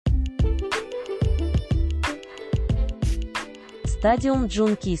Stadium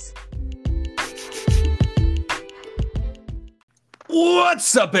Junkies.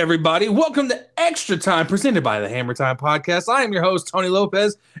 What's up, everybody? Welcome to Extra Time, presented by the Hammer Time Podcast. I am your host, Tony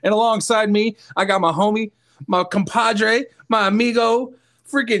Lopez, and alongside me, I got my homie, my compadre, my amigo,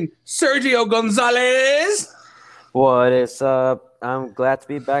 freaking Sergio Gonzalez. What is up? I'm glad to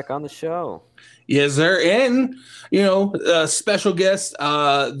be back on the show. Yes, sir. And, special guest,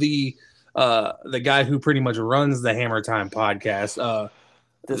 the guy who pretty much runs the Hammer Time Podcast.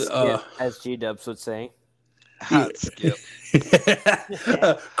 The skip, as G-Dubs would say. Hot skip.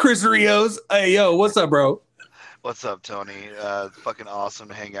 Chris Rios. Hey, yo, what's up, bro? What's up, Tony? Fucking awesome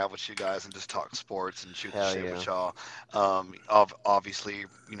to hang out with you guys and just talk sports and shoot the shit with y'all. Obviously,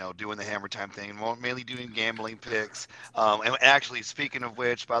 doing the Hammer Time thing, mainly doing gambling picks. And actually, speaking of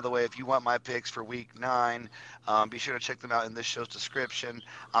which, by the way, if you want my picks for Week 9, be sure to check them out in this show's description.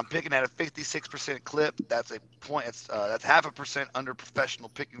 I'm picking at a 56% clip. That's a point. That's 0.5% under professional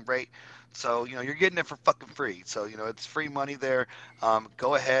picking rate. So, you're getting it for fucking free. So, it's free money there.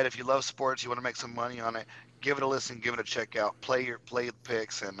 Go ahead. If you love sports, you want to make some money on it, give it a listen, give it a check out, play the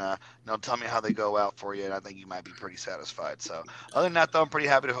picks, and tell me how they go out for you, and I think you might be pretty satisfied. So other than that, though, I'm pretty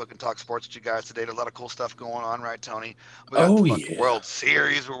happy to hook and talk sports with you guys today. There's a lot of cool stuff going on, right, Tony? We got the fucking World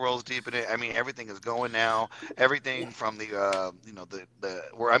Series. We're worlds deep in it. I mean, everything is going now. Everything from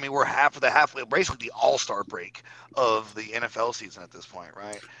we're halfway, basically the all-star break of the NFL season at this point,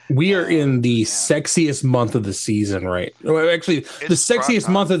 right? We are in the sexiest month of the season, right? Actually, the sexiest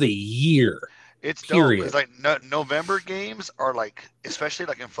month of the year. It's dope because November games are especially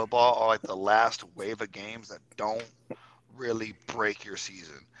in football, are the last wave of games that don't really break your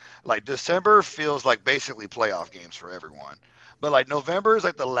season. December feels like basically playoff games for everyone, but November is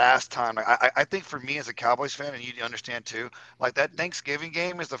the last time. I think for me as a Cowboys fan, and you understand too, that Thanksgiving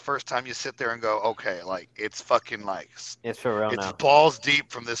game is the first time you sit there and go, okay, it's fucking it's for real it's now. Balls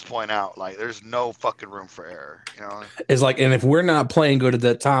deep from this point out. There's no fucking room for error. It's and if we're not playing good at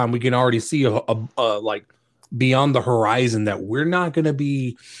that time, we can already see a beyond the horizon that we're not going to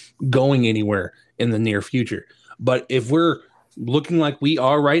be going anywhere in the near future. But if we're looking like we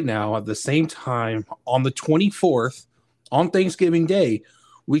are right now at the same time on the 24th on Thanksgiving Day,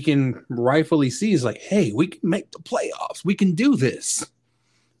 we can rightfully see hey, we can make the playoffs. We can do this.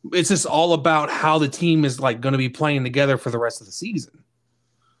 It's just all about how the team is going to be playing together for the rest of the season.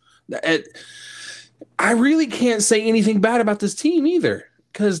 I really can't say anything bad about this team either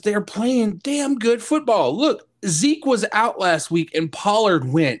because they're playing damn good football. Look, Zeke was out last week and Pollard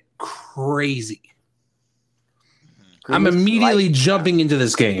went crazy. I'm immediately jumping into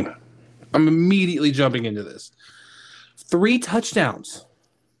this game. I'm immediately jumping into this. 3 touchdowns.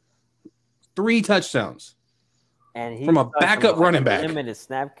 3 touchdowns. And he from a backup running back. Limited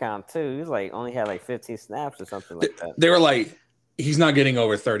snap count too. He was only had 15 snaps or something like that. They were he's not getting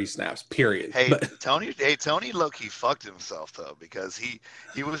over 30 snaps, period. Tony low-key fucked himself though, because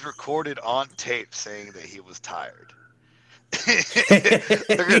he was recorded on tape saying that he was tired.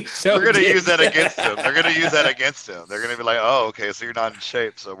 They're gonna use that against him. They're gonna use that against him. They're gonna be like, oh, okay, so you're not in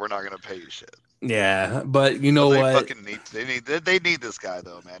shape, so we're not gonna pay you shit. Yeah, but you know what? They need this guy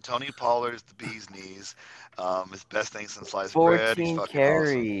though, man. Tony Pollard's the bee's knees. His best thing since sliced 14 bread. He's fucking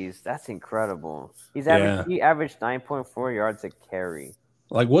carries. Awesome. That's incredible. He averaged 9.4 yards a carry.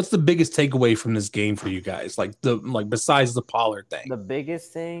 What's the biggest takeaway from this game for you guys? Besides the Pollard thing. The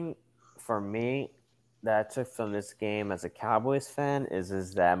biggest thing for me that I took from this game as a Cowboys fan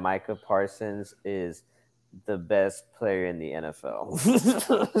is that Micah Parsons is the best player in the NFL.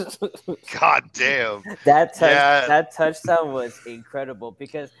 God damn. That touchdown was incredible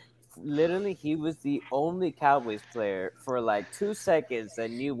because literally he was the only Cowboys player for 2 seconds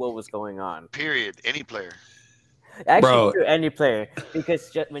that knew what was going on. Period. Any player. Actually, true, any player.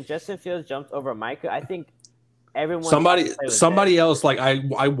 Because when Justin Fields jumped over Micah, I think everyone. Somebody else.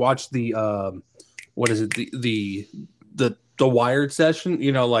 I watched the what is it? The wired session.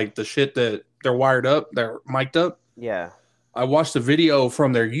 The shit that they're wired up, they're mic'd up. Yeah. I watched a video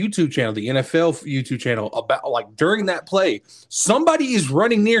from their YouTube channel, the NFL YouTube channel, about during that play, somebody is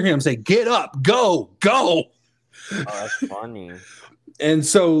running near him, say, "Get up, go." Oh, that's funny. And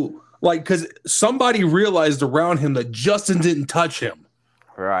so, because somebody realized around him that Justin didn't touch him.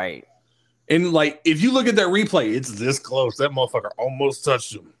 Right. And if you look at that replay, it's this close. That motherfucker almost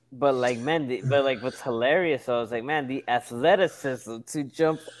touched him. But what's hilarious though is the athleticism to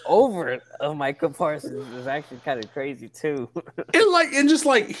jump over Micah Parsons is actually kind of crazy too.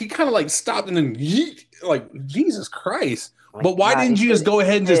 He kind of stopped and then Jesus Christ. But why didn't you just go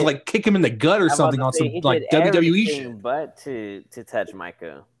ahead and kick him in the gut or something on some WWE shit? But to touch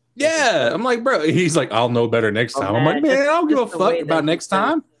Micah. Yeah, I'm like, bro. He's like, I'll know better next time. I'm like, man, I don't give a fuck about next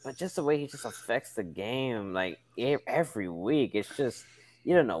time. But just the way he just affects the game, like every week, it's just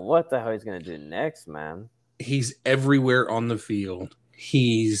you don't know what the hell he's gonna do next, man. He's everywhere on the field.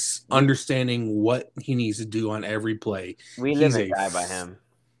 He's understanding what he needs to do on every play. We live and die by him.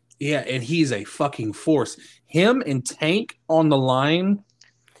 Yeah, and he's a fucking force. Him and Tank on the line.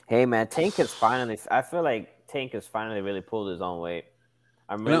 Hey, man, Tank has finally. I feel like Tank has finally really pulled his own weight.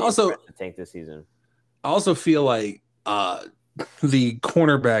 I'm really impressed with Tank this season. I also feel like the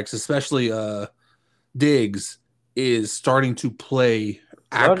cornerbacks, especially Diggs, is starting to play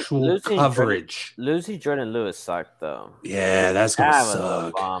actual coverage. Losing Jordan Lewis sucked though. Yeah, that's gonna suck.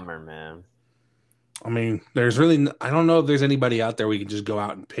 A bomber, man. I mean, there's really I don't know if there's anybody out there we can just go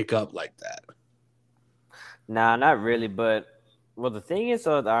out and pick up like that. Nah, not really. But well, the thing is,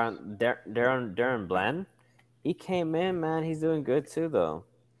 though, Darren Bland, he came in, man. He's doing good too, though.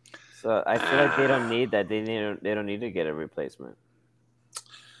 So I feel like they don't need that. They don't need to get a replacement.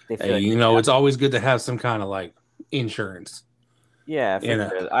 Hey, it's always good to have some kind of like insurance. Yeah, for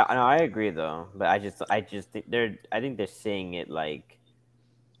sure. I agree though, but I just think they're seeing it like.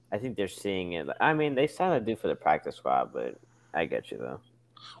 I think they're seeing it. I mean, they signed a dude for the practice squad, but I get you though.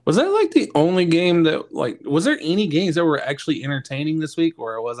 Was that like the only game that was there any games that were actually entertaining this week,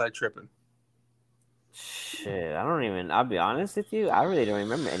 or was I tripping? Shit, I'll be honest with you. I really don't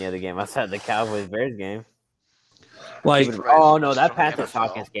remember any other game outside the Cowboys Bears game. Oh no, that Panthers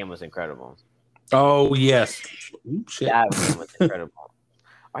Falcons game was incredible. Oh yes, shit. That game was incredible.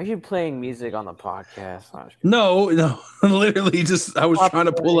 Are you playing music on the podcast? No, literally just I was trying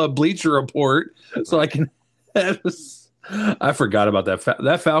to pull up Bleacher Report so I can. I forgot about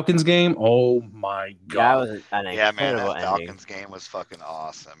that Falcons game. Oh my god! That Falcons game was fucking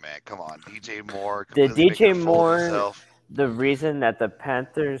awesome, man. Come on, DJ Moore. Did DJ Moore the reason that the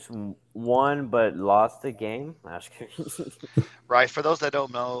Panthers won but lost the game? Right. For those that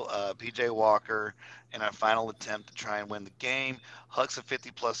don't know, PJ Walker, in a final attempt to try and win the game, hucks a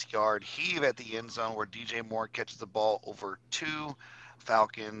 50-plus yard heave at the end zone where DJ Moore catches the ball over two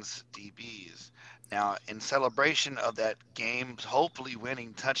Falcons DBs. Now, in celebration of that game, hopefully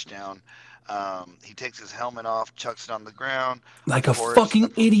winning touchdown, he takes his helmet off, chucks it on the ground. Like a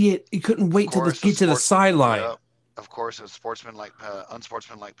fucking idiot. He couldn't wait to get to the sideline. Of course, a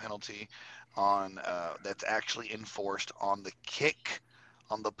unsportsmanlike penalty on that's actually enforced on the kick,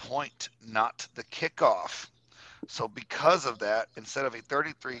 on the point, not the kickoff. So because of that, instead of a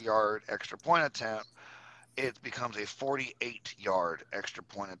 33-yard extra point attempt, it becomes a 48-yard extra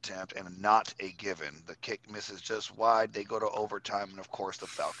point attempt and not a given. The kick misses just wide. They go to overtime, and of course, the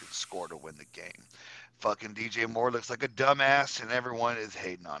Falcons score to win the game. Fucking DJ Moore looks like a dumbass, and everyone is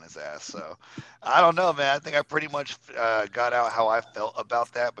hating on his ass. So, I don't know, man. I think I pretty much got out how I felt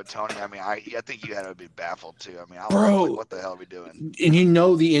about that. But Tony, I mean, I think you had to be baffled too. I mean, I was like, what the hell are we doing? And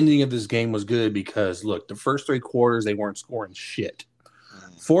the ending of this game was good because look, the first 3 quarters they weren't scoring shit.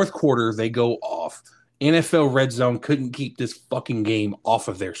 Fourth quarter they go off. NFL Red Zone couldn't keep this fucking game off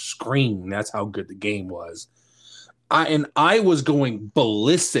of their screen. That's how good the game was. I was going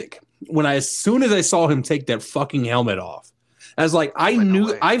ballistic when as soon as I saw him take that fucking helmet off. I was like,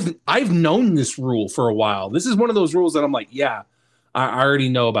 I've known this rule for a while. This is one of those rules that I'm like, yeah, I already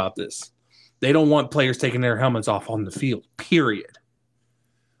know about this. They don't want players taking their helmets off on the field, period.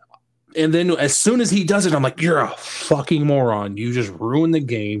 And then as soon as he does it, I'm like, you're a fucking moron. You just ruined the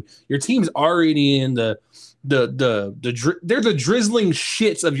game. Your team's already in they're the drizzling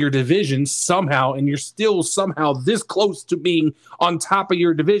shits of your division somehow, and you're still somehow this close to being on top of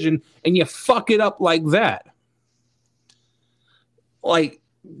your division, and you fuck it up like that. Like,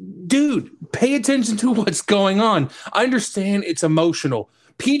 dude, pay attention to what's going on. I understand it's emotional.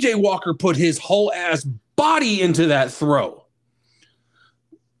 PJ Walker put his whole ass body into that throw.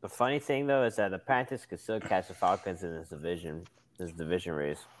 The funny thing, though, is that the Panthers could still catch the Falcons in this division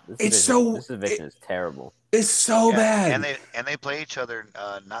race. This division is terrible. It's so bad. And they play each other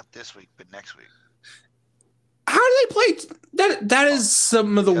not this week, but next week. How do they play? That is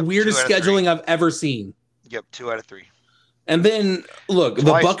some of the weirdest scheduling I've ever seen. Yep, 2 out of 3. And then look,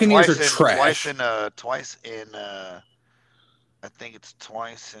 the Buccaneers are trash. Twice in I think it's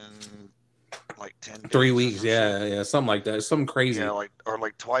twice in like 10 days. 3 weeks, yeah, something like that. Something crazy. Yeah,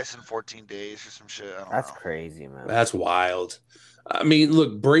 like twice in 14 days or some shit. That's crazy, man. That's wild. I mean,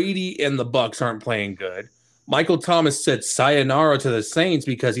 look, Brady and the Bucs aren't playing good. Michael Thomas said sayonara to the Saints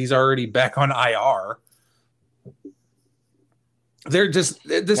because he's already back on IR. They're just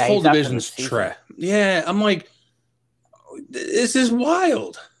this whole division's trash. Yeah, I'm like, this is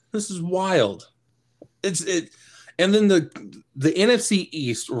wild. This is wild. And And then the NFC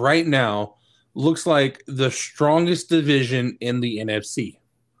East right now looks like the strongest division in the NFC.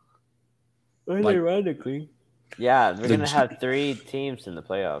 Ironically. Yeah, we're going to have 3 teams in the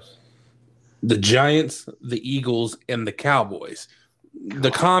playoffs. The Giants, the Eagles, and the Cowboys.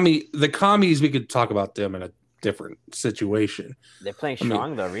 The commies, we could talk about them in a different situation. They're playing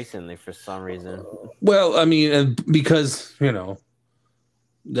strong, though, recently for some reason. Well, I mean, because,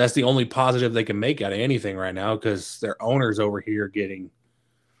 that's the only positive they can make out of anything right now because their owners over here getting...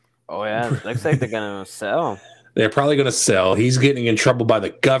 Oh, yeah. Looks like they're going to sell. They're probably going to sell. He's getting in trouble by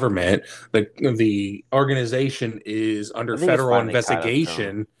the government. The organization is under federal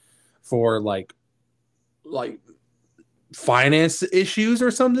investigation for like finance issues or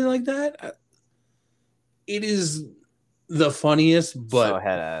something like that. It is the funniest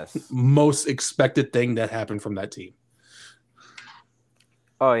but most expected thing that happened from that team.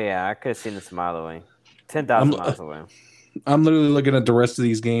 Oh yeah, I could have seen this a mile away, 10,000 miles away. I'm literally looking at the rest of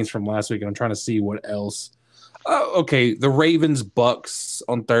these games from last week, and I'm trying to see what else. Okay, the Ravens Bucks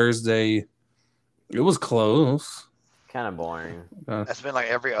on Thursday. It was close. Kind of boring. That's been like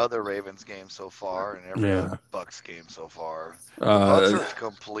every other Ravens game so far, and every other Bucks game so far. The Bucks are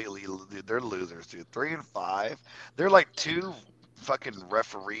completely, dude, they're losers, dude. 3-5. They're like 2 fucking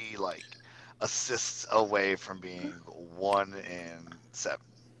referee assists away from being 1-7.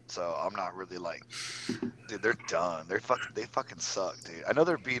 So I'm not really dude, they're done. They fucking suck, dude. I know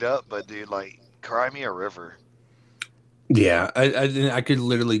they're beat up, but dude, cry me a river. Yeah, I could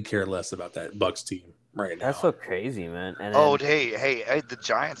literally care less about that Bucks team right now. That's so crazy, man. And hey, the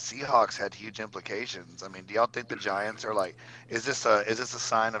Giants Seahawks had huge implications. I mean, do y'all think the Giants are is this a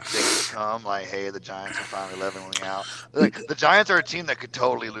sign of things to come? Hey, the Giants are finally leveling out. The Giants are a team that could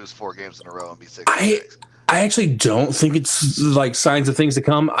totally lose 4 games in a row and be 6-6. I actually don't think it's signs of things to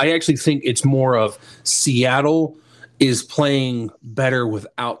come. I actually think it's more of Seattle is playing better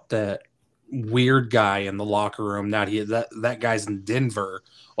without that weird guy in the locker room. Now that guy's in Denver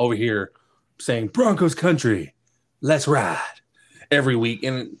over here saying Broncos country, let's ride every week.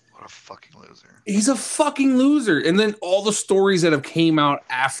 And what a fucking loser. He's a fucking loser. And then all the stories that have came out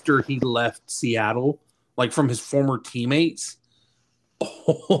after he left Seattle, from his former teammates.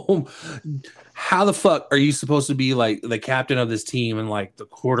 Oh, how the fuck are you supposed to be the captain of this team and the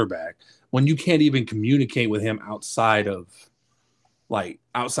quarterback when you can't even communicate with him outside of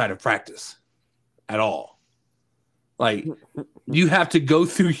practice at all? You have to go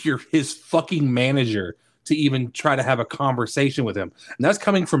through his fucking manager to even try to have a conversation with him. And that's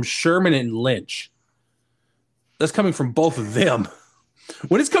coming from Sherman and Lynch. That's coming from both of them.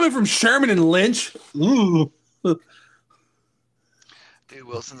 When it's coming from Sherman and Lynch, ooh. Dude,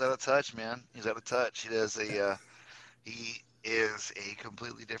 Wilson's out of touch, man. He's out of touch. He is a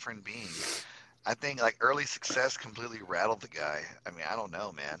completely different being. I think early success completely rattled the guy. I mean, I don't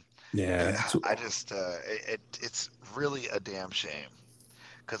know, man. Yeah. I just it's really a damn shame.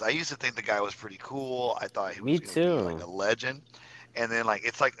 Because I used to think the guy was pretty cool. I thought he was gonna be a legend. And then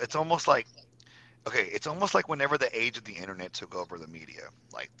it's almost like it's almost like whenever the age of the internet took over the media.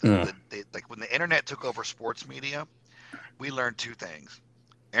 When the internet took over sports media, we learned 2 things.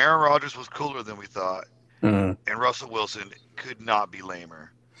 Aaron Rodgers was cooler than we thought, and Russell Wilson could not be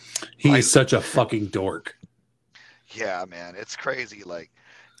lamer. He's such a fucking dork. Yeah, man, it's crazy.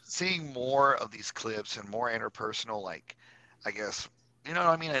 Seeing more of these clips and more interpersonal, I guess, you know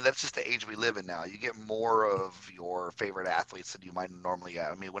what I mean? And that's just the age we live in now. You get more of your favorite athletes than you might normally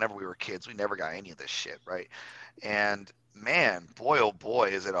get. I mean, whenever we were kids, we never got any of this shit, right? And man, boy, oh boy,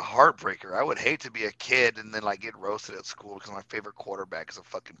 is it a heartbreaker. I would hate to be a kid and then get roasted at school because my favorite quarterback is a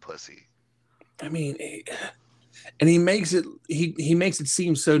fucking pussy. I mean, and he makes it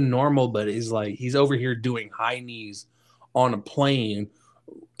seem so normal, but he's over here doing high knees on a plane,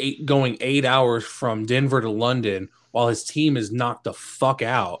 going 8 hours from Denver to London while his team is knocked the fuck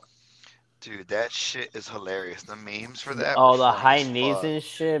out. Dude, that shit is hilarious. The memes for that. Oh, the high knees and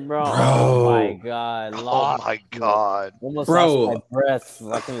shit, bro. Oh my god. Oh my god. Almost lost my breath.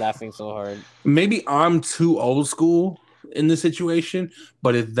 Fucking laughing so hard. Maybe I'm too old school in this situation,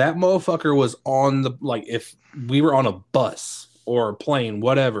 but if that motherfucker was on if we were on a bus or a plane,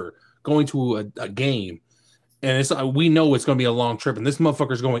 whatever, going to a game, and we know it's going to be a long trip, and this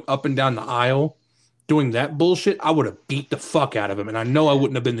motherfucker's going up and down the aisle doing that bullshit, I would have beat the fuck out of him, and I know I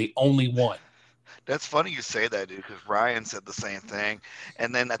wouldn't have been the only one. That's funny you say that, dude, because Ryan said the same thing.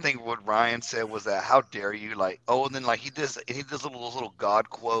 And then I think what Ryan said was that, how dare you, and then he does those little God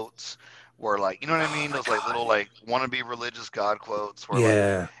quotes where like, you know what I mean? Those like little like wannabe religious God quotes where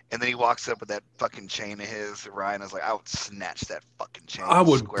Yeah. like, and then he walks up with that fucking chain of his. Ryan is like, I would snatch that fucking chain. I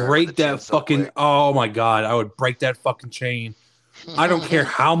would square him in the break chin that so fucking. quick. Oh my god, I would break that fucking chain. I don't care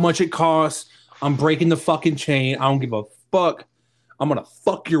how much it costs. I'm breaking the fucking chain. I don't give a fuck. I'm gonna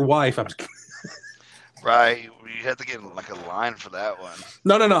fuck your wife. I'm just Right, you have to get like a line for that one.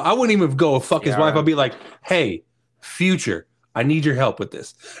 No. I wouldn't even go fuck his Yeah. wife. I'd be like, hey, Future, I need your help with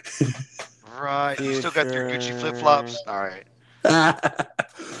this. Right, you still got your Gucci flip flops. All right,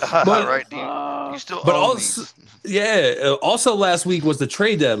 But- right. Do you still but own also- these? Yeah. Also, last week was the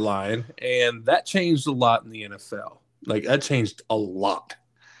trade deadline, and that changed a lot in the NFL. Like that changed a lot.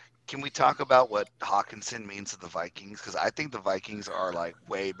 Can we talk about what Hawkinson means to the Vikings? Because I think the Vikings are like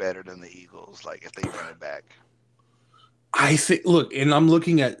way better than the Eagles. Like if they run it back. I think. Look, and I'm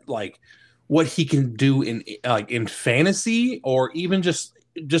looking at like what he can do in fantasy, or even just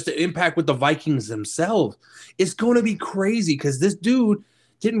the impact with the Vikings themselves. It's going to be crazy because this dude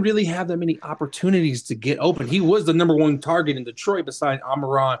didn't really have that many opportunities to get open. He was the number one target in Detroit beside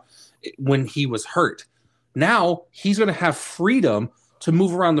Amaron when he was hurt. Now he's going to have freedom to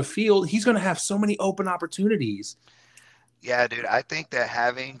move around the field. He's going to have so many open opportunities. Yeah, dude. I think that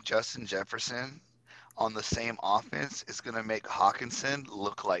having Justin Jefferson on the same offense is going to make Hawkinson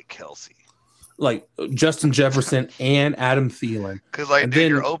look like Kelsey. Like Justin Jefferson and Adam Thielen. Because, like, And dude, then-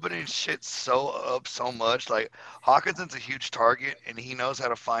 you're opening shit so much. Like, Hawkinson's a huge target, and he knows how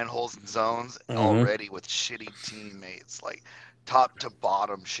to find holes in zones Mhm. already with shitty teammates, like top to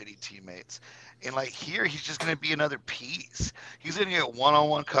bottom shitty teammates. And like here, he's just going to be another piece. He's going to get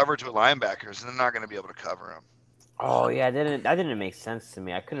one-on-one coverage with linebackers, and they're not going to be able to cover him. Oh yeah, that didn't make sense to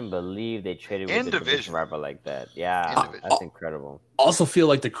me. I couldn't believe they traded with In a division. division rival like that. Yeah, In division. that's incredible. Also feel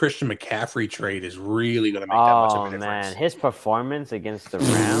like the Christian McCaffrey trade is really going to make that much of Oh a difference. man, his performance against the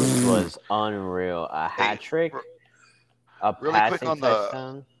Rams was unreal. A hat trick, a really quick passing on the-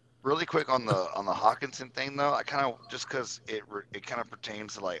 touchdown. Really quick on the Hawkinson thing though, I kind of just because it kind of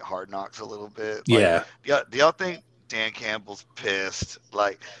pertains to like Hard Knocks a little bit. Like, Yeah. do y'all think Dan Campbell's pissed?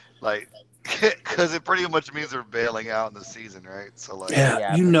 Like, because it pretty much means they're bailing out in the season, right? So like, Yeah,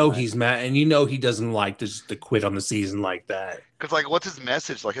 Yeah, you pretty know much. he's mad, and you know he doesn't like to quit on the season like that. because like, what's his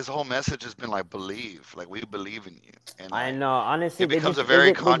message? Like, his whole message has been like, believe, like we believe in you, and I like, know. Honestly, it becomes they a very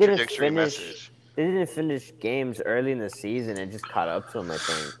they didn't contradictory finish- message. They didn't finish games early in the season. It just caught up to them, I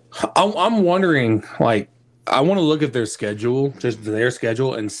think. I'm wondering, like, I want to look at their schedule, just their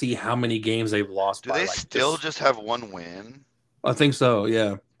schedule, and see how many games they've lost. Do by, they like, still this- just have one win? I think so.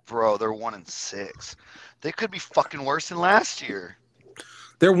 Yeah, Bro, they're 1-6. They could be fucking worse than last year.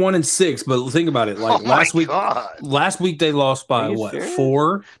 they're 1-6, but think about it. Like Oh my last week, God. they lost by Are you what serious?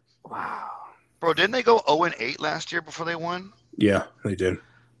 4? Wow. Bro, didn't they go 0-8 last year before they won? Yeah, they did.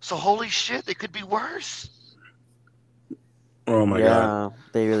 So holy shit, they could be worse. Oh my god.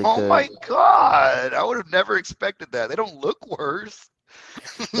 they really Oh could. my god, I would have never expected that. They don't look worse.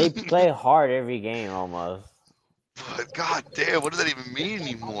 They play hard every game almost. But god damn, what does that even mean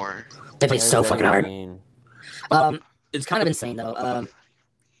anymore? They play so What does fucking that hard. mean? It's kind of insane though.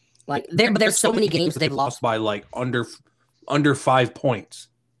 Like there's so many games that they've lost. Lost by like under 5 points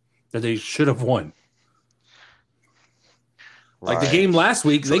that they should have won. Like the Right. game last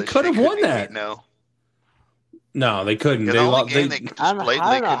week, So they they could have won be that. 8-0. No, they couldn't. Yeah, They the only lost. game They, they just I don't know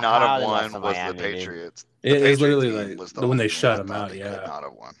blatantly how could not they have lost won to was the Miami, dude. Patriots. it The is literally Patriots game like was the when only they game shut I them thought out. they Yeah. could not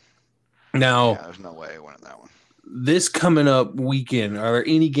have won. Now, Yeah, there's no way winning that one. this coming up weekend, are there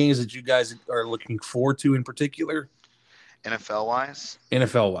any games that you guys are looking forward to in particular, NFL wise,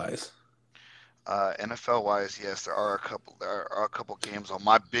 NFL wise? NFL wise, yes, there are a couple. There are a couple games on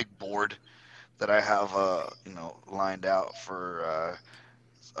my big board that I have, lined out for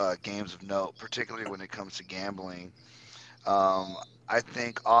games of note, particularly when it comes to gambling. I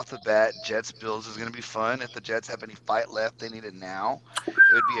think off the bat, Jets Bills is going to be fun. If the Jets have any fight left, they need it now.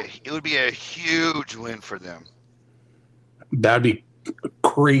 It would be a huge win for them. That'd be a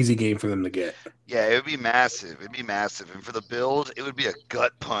crazy game for them to get. Yeah, it would be massive. It'd be massive. And for the Bills, it would be a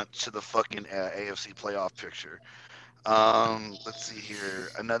gut punch to the fucking AFC playoff picture. Let's see here.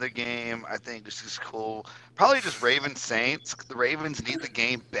 Another game I think this is cool. Probably just Ravens Saints. The Ravens need the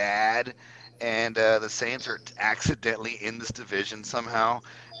game bad, and the Saints are accidentally in this division somehow.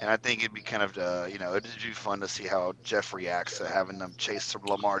 And I think it'd be kind of, it'd be fun to see how Jeff reacts to having them chase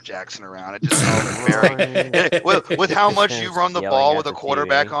Lamar Jackson around. It just sounds very with how much you run the Yelling ball at with a the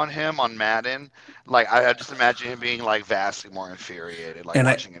quarterback TV. on him on Madden. Like I just imagine him being like vastly more infuriated, like And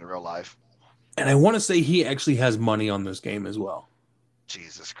watching it in real life. And I want to say he actually has money on this game as well.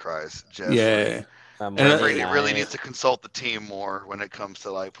 Jesus Christ, Jeff. Yeah. Brady really needs to consult the team more when it comes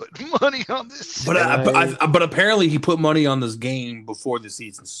to like putting money on this. But apparently he put money on this game before the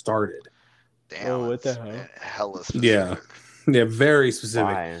season started. Damn, what the hell? Hella specific. Yeah, very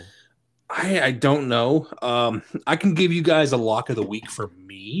specific. Why? I don't know. I can give you guys a lock of the week for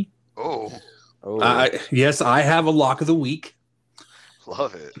me. Oh. Yes, I have a lock of the week.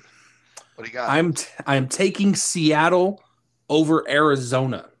 Love it. What do you got? I'm taking Seattle over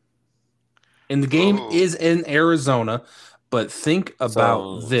Arizona. And the game is in Arizona, but think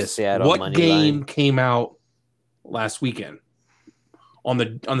about this. Seattle what game came out last weekend on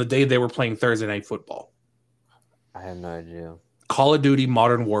the day they were playing Thursday Night Football? I have no idea. Call of Duty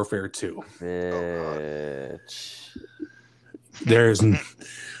Modern Warfare 2. Bitch. There's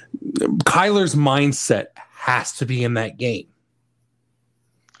Kyler's mindset has to be in that game.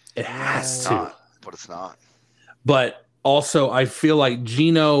 It has to. But it's not. But also, I feel like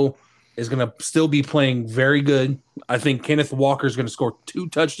Geno is going to still be playing very good. I think Kenneth Walker is going to score 2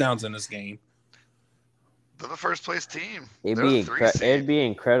 touchdowns in this game. They're the first place team. It'd be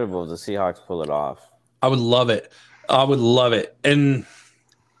incredible if the Seahawks pull it off. I would love it. And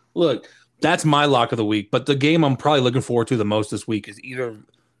look, that's my lock of the week. But the game I'm probably looking forward to the most this week is either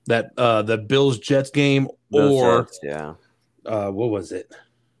that the Bills-Jets game or what was it?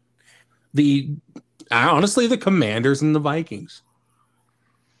 Honestly, the Commanders and the Vikings.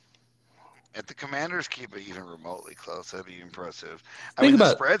 If the Commanders keep it even remotely close, that'd be impressive.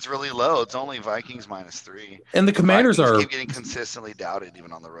 The spread's really low. It's only Vikings -3. And the Commanders keep getting consistently doubted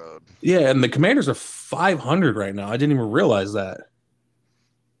even on the road. Yeah, and the Commanders are 500 right now. I didn't even realize that.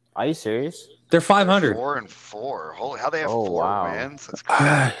 Are you serious? They're 500. 4-4. Holy, how they have 4 wins? That's crazy.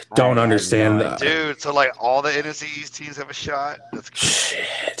 I don't understand that, dude. So like all the NFC East teams have a shot. That's crazy.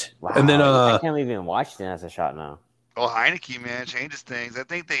 Shit. Wow. And then I can't even watch them as a shot now. Well, Heineke, man, changes things. I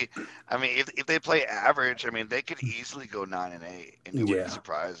think if they play average, they could easily go 9-8, and it wouldn't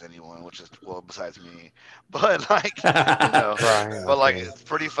surprise anyone, besides me. But it's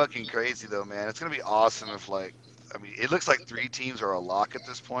pretty fucking crazy though, man. It's gonna be awesome if it looks like 3 teams are a lock at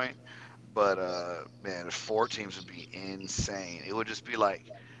this point, but man, if 4 teams would be insane. It would just be like,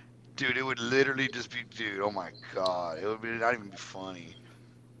 dude, it would literally just be, dude, oh my god, it would not even be funny.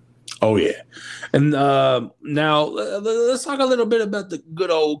 Oh, yeah. And now let's talk a little bit about the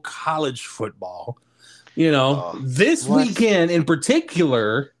good old college football. This weekend in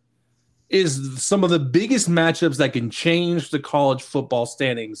particular is some of the biggest matchups that can change the college football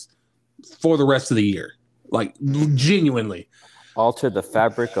standings for the rest of the year. Like, genuinely. Alter the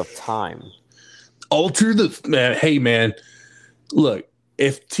fabric of time. Hey, man. Look,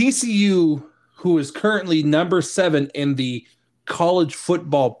 if TCU, who is currently number 7 in the college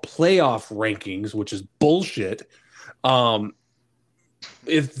football playoff rankings, which is bullshit.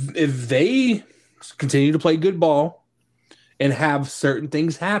 If they continue to play good ball and have certain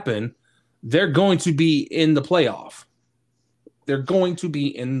things happen, they're going to be in the playoff.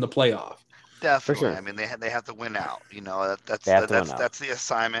 Definitely. Sure. They have to win out. That's the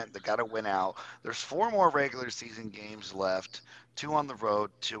assignment. They got to win out. There's 4 more regular season games left, 2 on the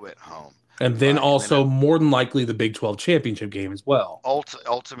road, 2 at home. And then more than likely the Big 12 championship game as well.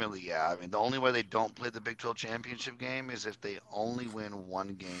 Ultimately, yeah. The only way they don't play the Big 12 championship game is if they only win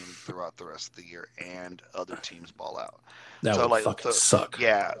 1 game throughout the rest of the year and other teams ball out. That would fucking suck.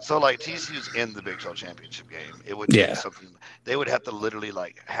 Yeah. So TCU's in the Big 12 championship game. It would take something. They would have to literally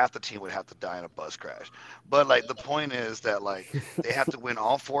half the team would have to die in a bus crash. But the point is that they have to win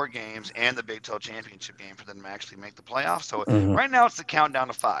all 4 games and the Big 12 championship game for them to actually make the playoffs. So right now it's the countdown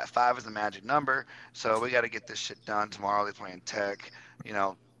to 5. 5 is the magic number. So we got to get this shit done tomorrow. They're playing Tech.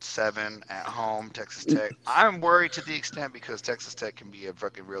 7 at home, Texas Tech. I'm worried to the extent because Texas Tech can be a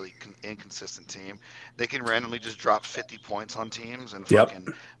fucking really inconsistent team. They can randomly just drop 50 points on teams and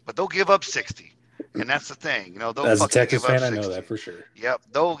but they'll give up 60. And that's the thing, as a Texas fan, I know that for sure. Yep,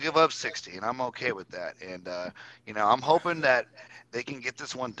 they'll give up 60, and I'm okay with that. And I'm hoping that they can get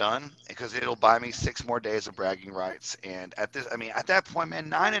this one done because it'll buy me 6 more days of bragging rights. And at that point, man,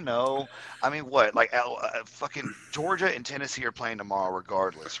 9-0. Fucking Georgia and Tennessee are playing tomorrow,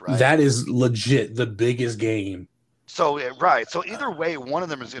 regardless, right? That is legit the biggest game. So right. So either way, one of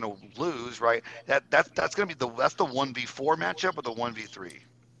them is going to lose, right? That's going to be that's the 1v4 matchup or the 1v3.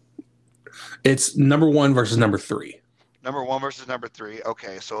 It's number 1 versus number 3. Number 1 versus number 3.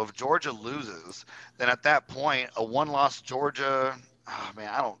 Okay, so if Georgia loses, then at that point, a 1-loss Georgia. Oh man,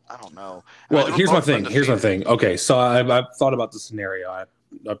 I don't know. Well, here's my thing. Okay, so I've thought about the scenario.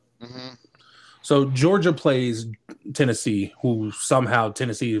 So Georgia plays Tennessee, who somehow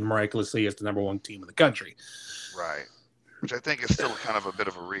Tennessee miraculously is the number 1 team in the country. Right. which I think is still kind of a bit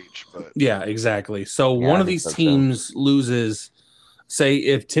of a reach. But Yeah, exactly. So Yeah, one I of think these so, too. teams loses. Say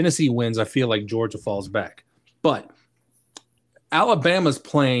if Tennessee wins, I feel like Georgia falls back. But Alabama's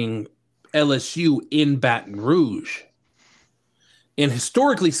playing LSU in Baton Rouge. And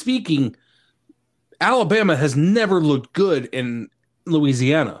historically speaking, Alabama has never looked good in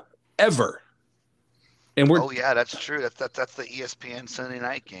Louisiana ever. And we're oh yeah, that's true. That's the ESPN Sunday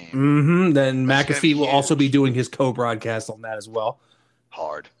night game. Then That's gonna McAfee be will also be huge. doing his co-broadcast on that as well.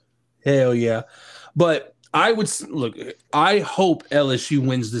 Hard. Hell yeah. But I would look, I hope LSU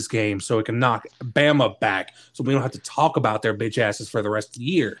wins this game so it can knock Bama back so we don't have to talk about their bitch asses for the rest of the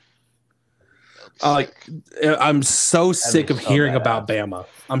year. That'd be sick. I'm so sick be of so hearing badass. about Bama.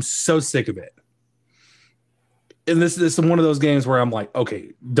 I'm so sick of it. And this is one of those games where I'm like,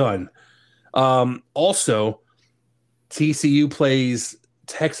 okay, done. Also, TCU plays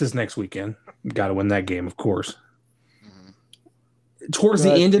Texas next weekend. Got to win that game, of course. Mhm. Towards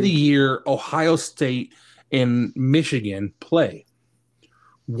the end of the year, Ohio State and Michigan play.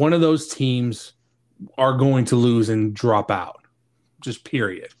 One of those teams are going to lose and drop out. Just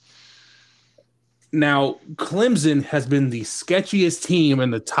period. Now, Clemson has been the sketchiest team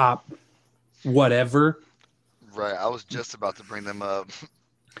in the top whatever. Right. I was just about to bring them up.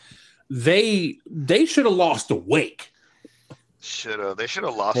 They should have lost to Wake. They should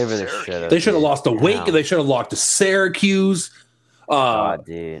have lost They to really Syracuse. should've. They should have lost to Wake. Damn. They should have lost to Syracuse. God,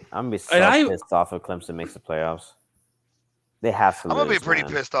 dude, I'm gonna be so and pissed off if Clemson makes the playoffs. They have to. I'm gonna be lose, pretty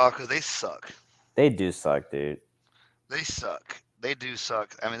man. pissed off because they suck. They do suck, dude. They suck. They do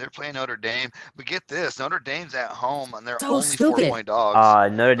suck. I mean, they're playing Notre Dame, but get this: Notre Dame's at home and they're So only stupid. 4-point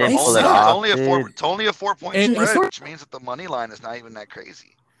dogs. Notre Dame They pulled it suck. off, It's only a 4-point And spread, historic- which means that the money line is not even that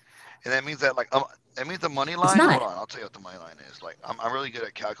crazy. And that means that that means the money line. not. Hold on, I'll tell you what the money line is. Like I'm really good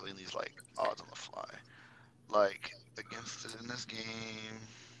at calculating these like odds on the fly. Like against it in this game.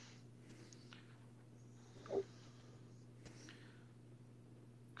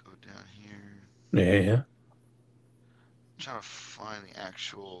 Go down here. Yeah. I'm trying to find the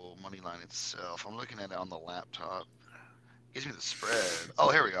actual money line itself. I'm looking at it on the laptop. Gives me the spread. Oh,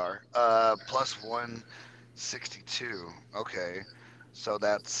 here we are. Plus 162. Okay. So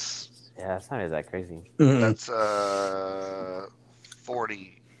that's Yeah, it's not really that crazy. that's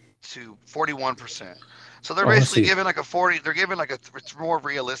 41%. So they're Oh, I basically see. giving like a 40. They're giving like it's more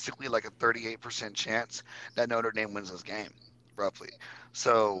realistically like a 38% chance that Notre Dame wins this game, roughly.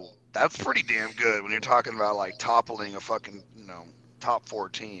 So that's pretty damn good when you're talking about like toppling a fucking top 4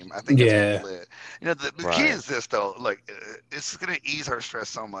 team. I think it's Yeah. gonna be lit. The key Right. is this though. Like it's gonna ease our stress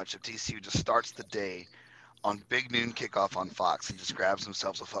so much if TCU just starts the day on big noon kickoff on Fox and just grabs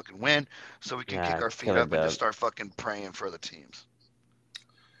themselves a fucking win, so we can Yeah, kick our feet kill it, up and Doug. just start fucking praying for the teams.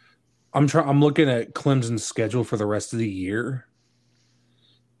 I'm looking at Clemson's schedule for the rest of the year.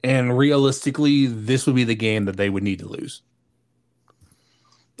 And realistically, this would be the game that they would need to lose.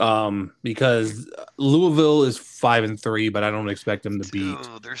 Because Louisville is 5-3, but I don't expect them to beat.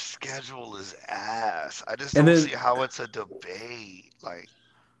 Dude, their schedule is ass. I just And don't then- see how it's a debate. Like,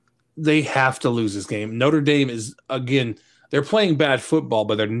 They have to lose this game. Notre Dame is, again, they're playing bad football,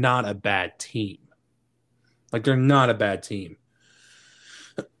 but they're not a bad team. Like, they're not a bad team.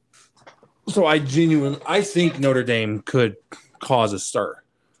 So I think Notre Dame could cause a stir.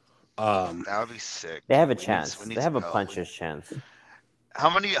 that would be sick. They have a We need- chance. we need They have some a help. puncher's chance. How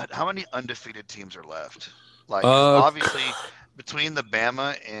many undefeated teams are left? Like, Uh, obviously, between the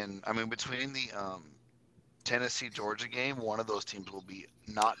Bama and between the Tennessee Georgia game, one of those teams will be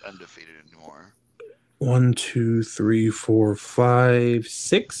not undefeated anymore. 1, 2, 3, 4, 5,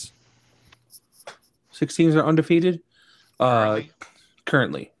 6. 6 teams are undefeated. Currently?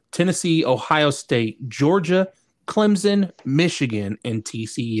 Currently, Tennessee, Ohio State, Georgia, Clemson, Michigan, and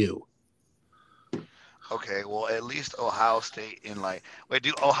TCU. Okay, well, at least Ohio State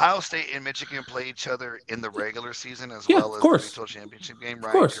do Ohio State and Michigan play each other in the regular season as Yeah, well of as course. the Big 12 championship game, Of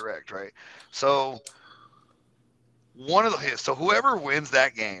right? course. Correct, right? So so whoever wins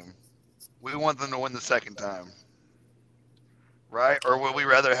that game, we want them to win the second time, right? Or would we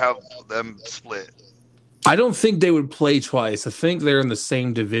rather have them split? I don't think they would play twice. I think they're in the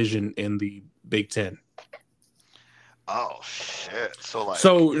same division in the Big Ten. Oh shit!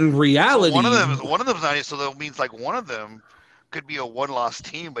 So in reality, one of them's not. So that means like one of them could be a one-loss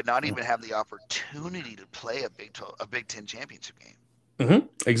team, but not even have the opportunity to play a Big Ten championship game.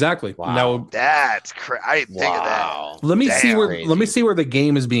 exactly. Wow. Now That's crazy. I didn't think of that. Wow. let me see Damn. where the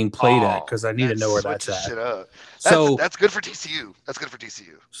game is being played at Oh, because I need to know where that's switches at. shit up. So That's good for TCU. That's good for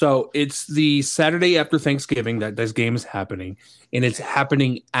TCU. So it's the Saturday after Thanksgiving that this game is happening, and it's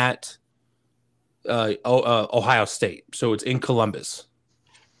happening at Ohio State. So it's in Columbus.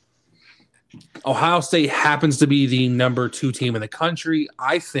 Ohio State happens to be the number 2 team in the country.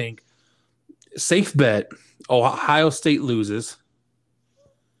 I think, safe bet, Ohio State loses.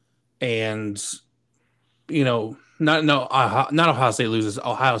 And, not Ohio State loses.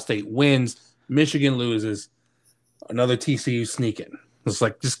 Ohio State wins. Michigan loses. Another TCU sneaking. It's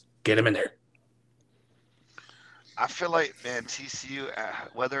like, just get him in there. I feel like, man, TCU,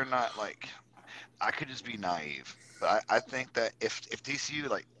 whether or not, like, I could just be naive, but I think that if TCU,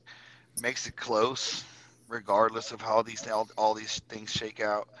 like, makes it close, regardless of how all these things shake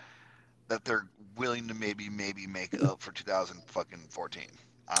out, that they're willing to maybe make up for 2014.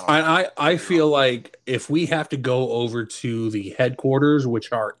 I feel like if we have to go over to the headquarters,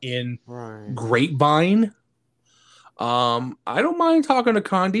 which are in Grapevine, I don't mind talking to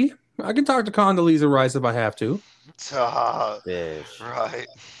Condi. I can talk to Condoleezza Rice if I have to. Right.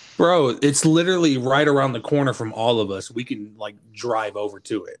 Bro, it's literally right around the corner from all of us. We can like drive over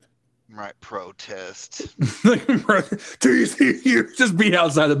to it. Right, protest. TCU, just be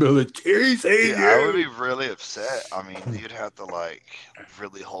outside the building. TCU. Yeah, I would be really upset. I mean, you'd have to like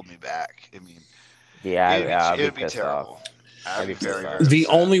really hold me back. I mean, it would be terrible. I'd be very the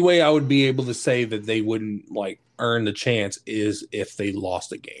only way I would be able to say that they wouldn't like earn the chance is if they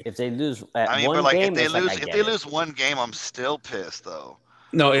lost a game. If they lose, if they lose one game, I'm still pissed though.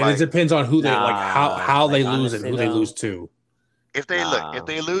 No, it depends on who they how they lose and who they lose to. If they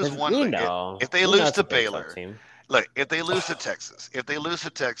lose one, if they lose to Baylor, if they lose to Texas,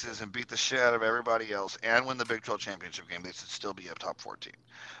 and beat the shit out of everybody else and win the Big 12 championship game, they should still be a top 4 team.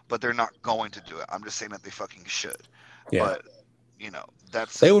 But they're not going to do it. I'm just saying that they fucking should. Yeah. But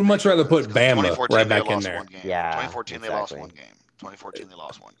they would much rather put Bama right back in there. Yeah. 2014 they lost one game. 2014 they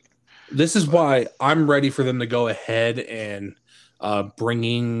lost one game. This is why I'm ready for them to go ahead and bring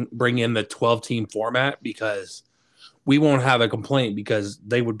in the 12-team format, because we won't have a complaint because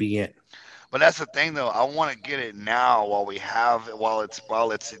they would be in. But that's the thing, though. I want to get it now while it's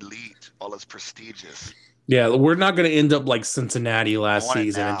elite, while it's prestigious. Yeah, we're not going to end up like Cincinnati last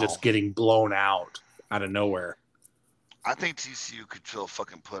season and just getting blown out of nowhere. I think TCU could still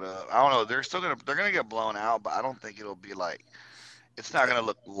fucking put up. I don't know. They're gonna get blown out, but I don't think it'll be like. It's not gonna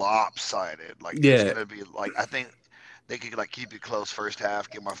look lopsided. It's gonna be like, I think they could like keep it close first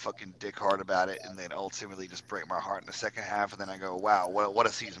half, get my fucking dick hard about it, and then ultimately just break my heart in the second half, and then I go, wow, what a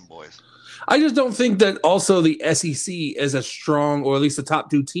season, boys. I just don't think that also the SEC is as strong, or at least the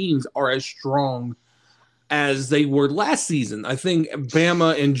top 2 teams are as strong as they were last season. I think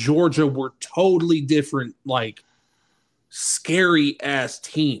Bama and Georgia were totally different, like scary ass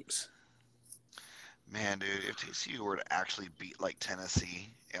teams. Man, dude, if TCU were to actually beat like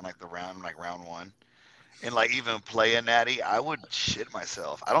Tennessee in like round 1, and like even play a natty, I would shit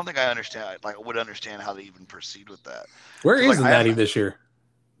myself. I don't think I would understand how to even proceed with that. Where is the natty this year?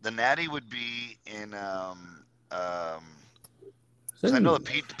 The natty would be in I know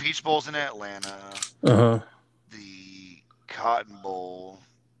the Peach Bowl's in Atlanta. The Cotton Bowl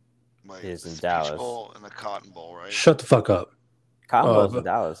is in Dallas. Peach Bowl and the Cotton Bowl, right? Shut the fuck up. Cotton Bowl's in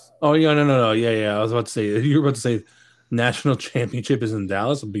Dallas. Oh yeah, no. Yeah. I was about to say, you were about to say national championship is in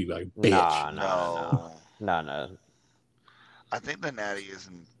Dallas. I'd be like, bitch. No. I think the natty is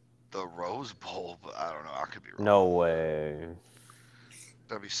in the Rose Bowl, but I don't know. I could be wrong. No way.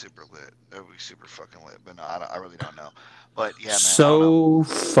 That'd be super lit. That'd be super fucking lit. But no, I really don't know. But yeah, man.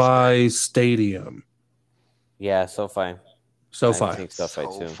 SoFi Stadium. Yeah, SoFi. I think SoFi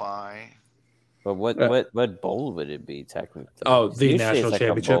too. But what bowl would it be technically? Oh, the national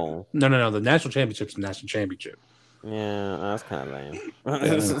championship. No. The national championship's the national championship. Yeah, that's kind of lame.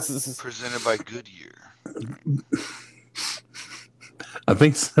 Presented by Goodyear. I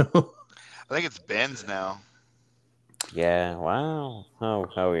think so. I think it's Ben's now. Yeah. Wow.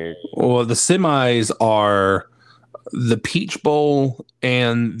 How weird. Well, the semis are the Peach Bowl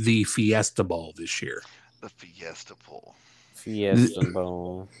and the Fiesta Bowl this year. The Fiesta Bowl. Fiesta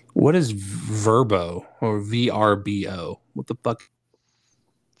Bowl. What is Verbo or VRBO? What the fuck?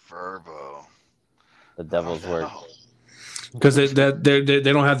 Verbo. The devil's word. Because they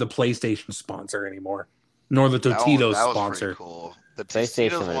don't have the PlayStation sponsor anymore, nor the Totitos that was sponsor. Cool. The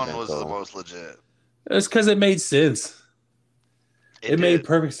PlayStation one was the most legit. It's because it made sense. It made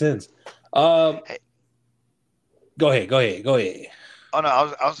perfect sense. Hey. Go ahead. Oh no, I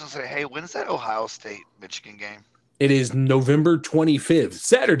was gonna say, hey, when's that Ohio State Michigan game? It is November 25th,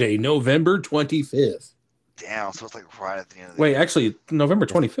 Saturday, November 25th. Damn, so it's like right at the end of the year. Actually, November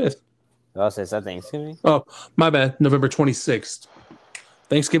 25th. Oh, so it's not Thanksgiving? Oh, my bad. November 26th.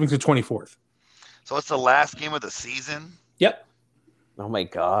 Thanksgiving's the 24th. So it's the last game of the season? Yep. Oh my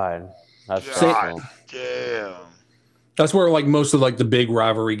God. That's God stressful. damn. That's where like most of like the big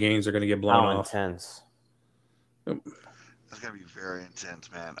rivalry games are going to get blown How off. intense. It's gonna be very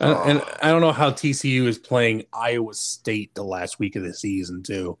intense, man. And I don't know how TCU is playing Iowa State the last week of the season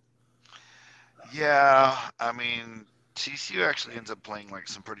too. Yeah, I mean, TCU actually ends up playing like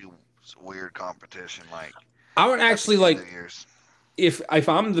some pretty weird competition. Like I would actually at the end like of the years. if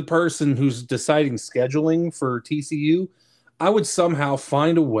I'm the person who's deciding scheduling for TCU, I would somehow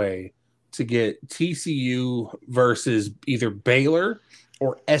find a way to get TCU versus either Baylor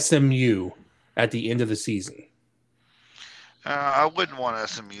or SMU at the end of the season. I wouldn't want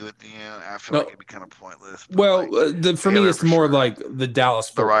SMU at the end. I feel No. like it'd be kind of pointless. But Well, like, for me, Baylor it's for more sure. like the Dallas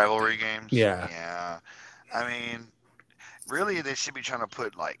The Fort Worth rivalry game. games. Yeah. Yeah. I mean, really, they should be trying to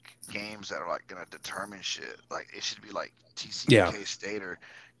put like games that are like gonna determine shit. Like it should be like TCU Yeah. K-State or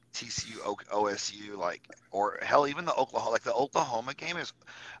TCU OSU, like, or hell, even the Oklahoma game is.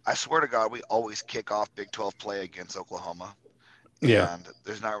 I swear to God, we always kick off Big 12 play against Oklahoma. Yeah. And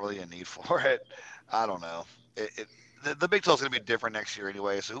there's not really a need for it. I don't know. The Big 12 is going to be different next year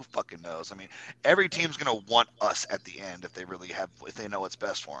anyway, so who fucking knows? I mean, every team's going to want us at the end if they know what's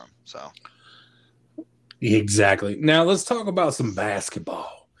best for them. So Exactly. Now let's talk about some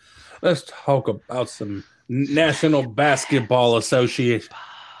basketball. Let's talk about some National Basketball Association.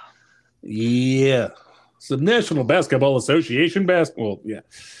 Yeah. Some National Basketball Association basketball. Yeah.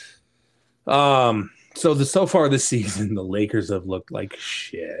 So far this season, the Lakers have looked like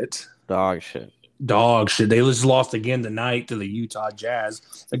shit. Dog shit. They just lost again tonight to the Utah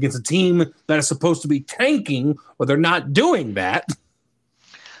Jazz against a team that is supposed to be tanking, but they're not doing that.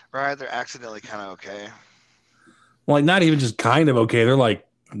 right, they're accidentally kind of okay. Like, not even just kind of okay. They're like,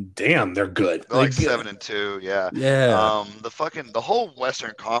 damn, they're good. They're like 7-2, yeah. Yeah. The whole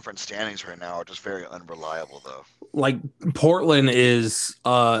Western Conference standings right now are just very unreliable, though. Like Portland is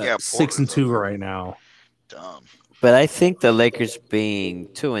Portland's 6-2 over. right now. Dumb. But I think the Lakers being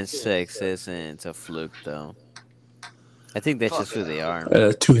 2-6 isn't a fluke, though. I think that's just who they are.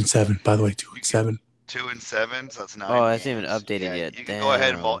 2-7, by the way, 2-7. 2-7, so that's 9. Oh, that's even games. updated Yeah, yet. You can go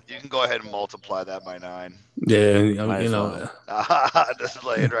ahead and Damn. you can go ahead and multiply that by 9. Yeah, Might you as know. well. Just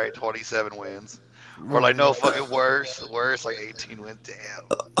lay it right, 27 wins. Or like no fucking worse, like 18 wins.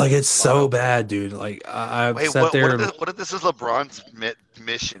 Damn. Like, it's so bad, dude. Like, I've Wait, sat there. what if this is LeBron's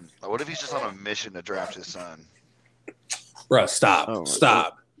mission? Like, what if he's just on a mission to draft his son? Bro, stop. Oh,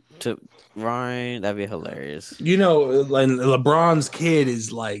 Stop. To Ryan, that'd be hilarious. You know, like, LeBron's kid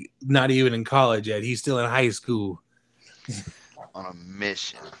is like not even in college yet. He's still in high school. On a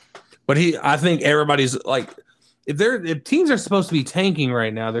mission. But I think everybody's like, if teams are supposed to be tanking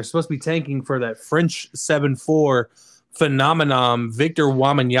right now, they're supposed to be tanking for that French 7-4 phenomenon, Victor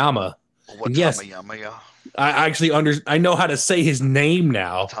Wembanyama. What Yes. I actually I know how to say his name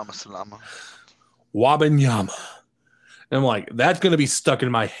now. Thomas Lama. Wembanyama. And I'm like, that's going to be stuck in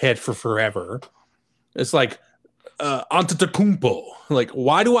my head for forever. It's like Antetokounmpo. Like,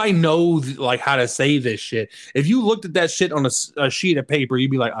 why do I know like how to say this shit? If you looked at that shit on a sheet of paper, you'd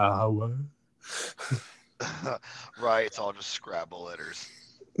be like, what? Right, it's all just Scrabble letters.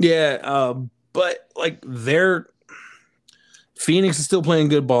 Yeah, but like Phoenix is still playing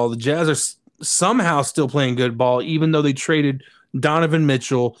good ball. The Jazz are somehow still playing good ball, even though they traded Donovan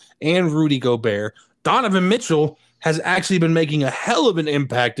Mitchell and Rudy Gobert. Donovan Mitchell has actually been making a hell of an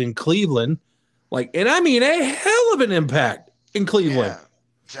impact in Cleveland. And I mean a hell of an impact in Cleveland. Yeah,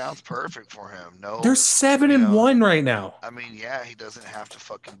 sounds perfect for him. No, They're 7-1 right now. I mean, yeah, he doesn't have to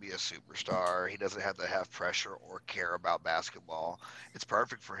fucking be a superstar. He doesn't have to have pressure or care about basketball. It's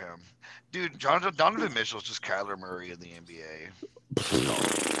perfect for him. Dude, Donovan Mitchell's just Kyler Murray in the NBA.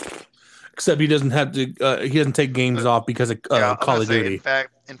 Except he doesn't have to. He doesn't take games off because of Call of Duty. In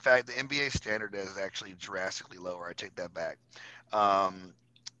fact, the NBA standard is actually drastically lower. I take that back.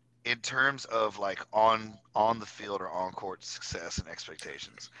 In terms of like on the field or on court success and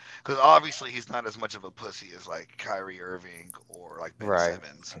expectations, because obviously he's not as much of a pussy as like Kyrie Irving or like Ben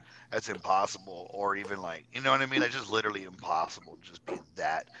Simmons. That's impossible. Or even like, you know what I mean? It's just literally impossible to just be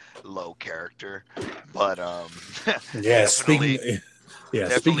that low character. But yeah,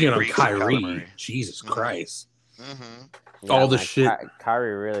 speaking of Kyrie, Jesus Mm-hmm. Christ. Mm-hmm. Yeah, all the man, shit.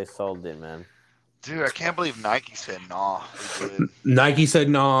 Kyrie really sold it, man. Dude, I can't believe Nike said nah. They did. Nike said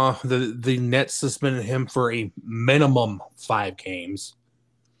nah. The Nets suspended him for a minimum 5 games.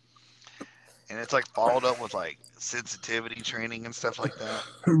 And it's like followed up with like sensitivity training and stuff like that.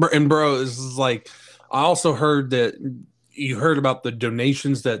 And bro, this is like, I also heard that you heard about the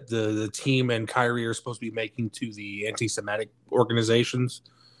donations that the team and Kyrie are supposed to be making to the anti-Semitic organizations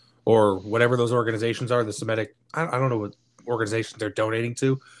or whatever those organizations are. The Semitic, I don't know what organizations they're donating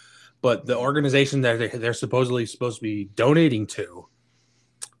to, but the organization that they're supposedly supposed to be donating to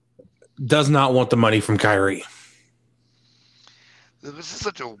does not want the money from Kyrie. This is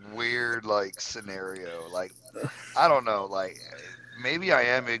such a weird like scenario. Like, I don't know. Like, maybe I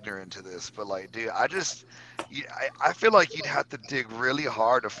am ignorant to this, but like, dude, I feel like you'd have to dig really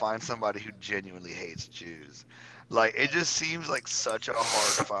hard to find somebody who genuinely hates Jews. Like, it just seems like such a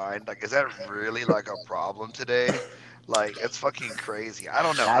hard find. Like, is that really like a problem today? Like, it's fucking crazy. I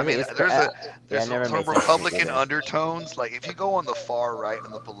don't know. I mean, there's some Republican undertones. Like, if you go on the far right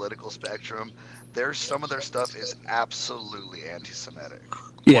in the political spectrum, there's some of their stuff is absolutely anti-Semitic.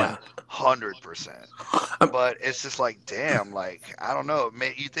 Yeah, 100%. But it's just like, damn. Like, I don't know.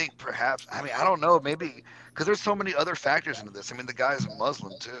 You think perhaps? I mean, I don't know. Maybe because there's so many other factors into this. I mean, the guy's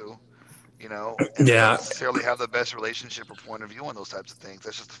Muslim too. You know, and yeah, don't necessarily have the best relationship or point of view on those types of things.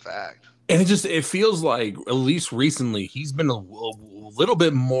 That's just a fact. And it feels like, at least recently, he's been a little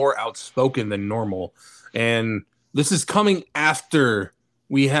bit more outspoken than normal. And this is coming after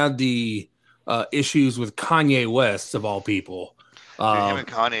we had the issues with Kanye West, of all people. Dude, him and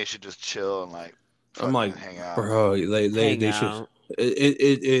Kanye should just chill and like, I'm like, hang out. bro, they should.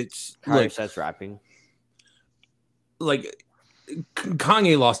 It's Kyrie like starts rapping. Like,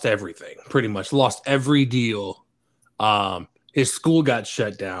 Kanye lost everything, pretty much lost every deal. His school got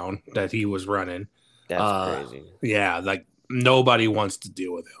shut down that he was running. That's crazy. Yeah, like nobody wants to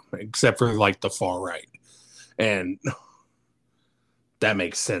deal with him except for like the far right, and that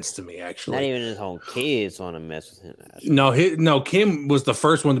makes sense to me. Actually, not even his own kids want to mess with him. No, Kim was the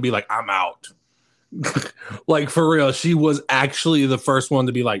first one to be like, "I'm out." Like, for real, she was actually the first one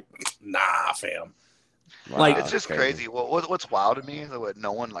to be like, "Nah, fam." Wow, like, it's just crazy. What's wild to me, what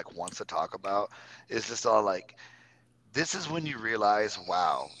no one like wants to talk about, is just all like, this is when you realize,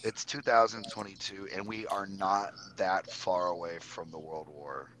 wow, it's 2022 and we are not that far away from the World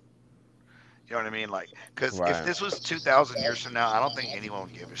War. You know what I mean? Like, because if this was 2,000 years from now, I don't think anyone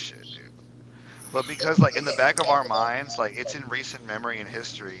would give a shit, dude. But because, like, in the back of our minds, like, it's in recent memory and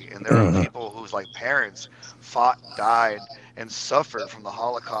history, and there are people whose, like, parents fought, died, and suffered from the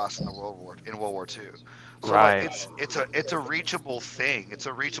Holocaust in World War II. So right. Like, it's a reachable thing. It's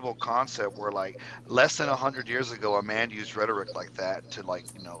a reachable concept where, like, less than 100 years ago, a man used rhetoric like that to, like,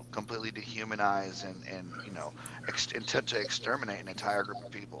 you know, completely dehumanize and you know, intent to exterminate an entire group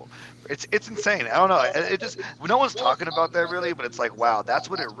of people. It's insane. I don't know. It just, no one's talking about that really, but it's like, wow, that's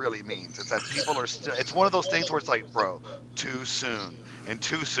what it really means. It's that people are still. It's one of those things where it's like, bro, too soon, and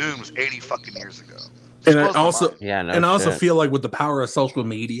too soon was 80 fucking years ago. And I also, I also feel like with the power of social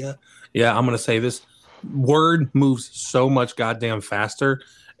media, I'm gonna say this. Word moves so much goddamn faster,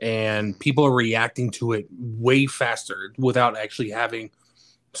 and people are reacting to it way faster without actually having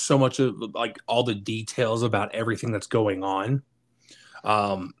so much of like all the details about everything that's going on.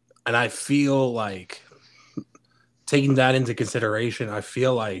 And I feel like, taking that into consideration, I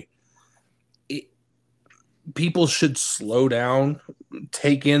feel like people should slow down,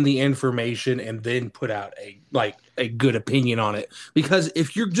 take in the information, and then put out a good opinion on it. Because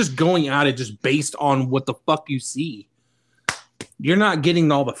if you're just going at it just based on what the fuck you see, you're not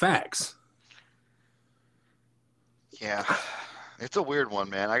getting all the facts. Yeah, it's a weird one,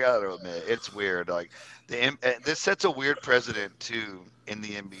 man. I gotta admit, it's weird. Like, this sets a weird precedent too in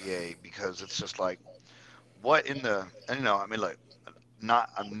the NBA, because it's just like, what in the, you know, I mean, like,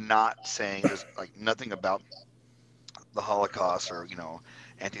 I'm not saying there's like nothing about the Holocaust or, you know,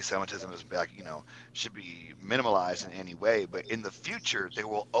 anti-Semitism is back, you know, should be minimalized in any way, but in the future there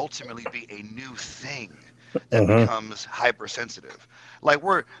will ultimately be a new thing that becomes hypersensitive. Like,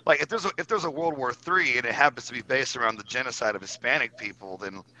 we're like, if there's a World War III and it happens to be based around the genocide of Hispanic people,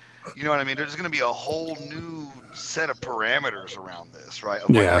 then, you know what I mean, there's going to be a whole new set of parameters around this, right? Of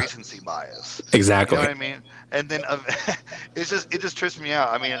like recency bias. Exactly. You know what I mean? And then it just trips me out.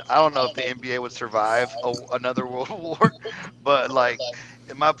 I mean, I don't know if the NBA would survive another World War, but like,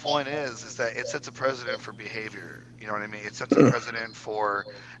 my point is that it sets a precedent for behavior. You know what I mean? It sets a precedent for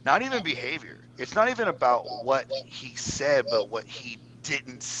not even behavior. It's not even about what he said, but what he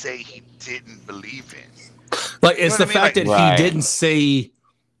didn't say he didn't believe in. Like, it's the fact that he didn't say.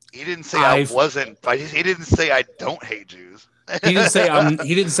 He didn't say I wasn't. He didn't say I don't hate Jews. He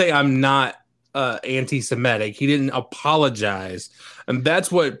didn't say I'm not anti-Semitic. He didn't apologize, and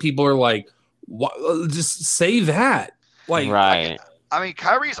that's what people are like. Just say that. Like, right. I mean,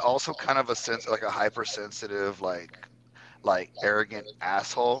 Kyrie's also kind of a hypersensitive, like arrogant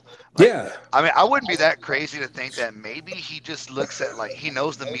asshole. Like, yeah. I mean, I wouldn't be that crazy to think that maybe he just looks at, like, he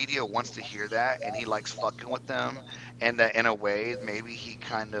knows the media wants to hear that, and he likes fucking with them, and that in a way maybe he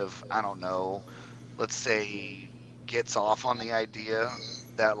kind of, I don't know, let's say, gets off on the idea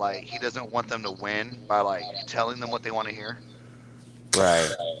that like he doesn't want them to win by like telling them what they want to hear.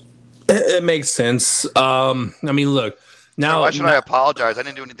 Right. It makes sense. I mean, look. Now, so why should I apologize? I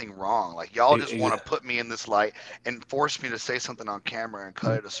didn't do anything wrong. Like y'all just want to put me in this light and force me to say something on camera and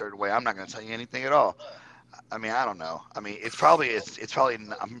cut it a certain way. I'm not going to tell you anything at all. I mean, I don't know. I mean, it's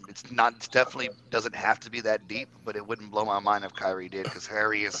definitely doesn't have to be that deep, but it wouldn't blow my mind if Kyrie did, because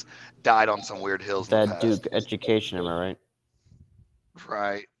Harry has died on some weird hills. That Duke education, am I right?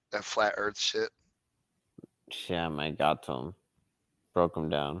 Right. That flat Earth shit. Yeah, man, got to him. Broke him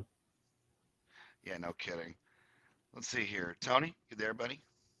down. Yeah, no kidding. Let's see here. Tony, you there, buddy?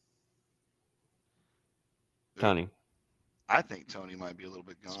 Tony. I think Tony might be a little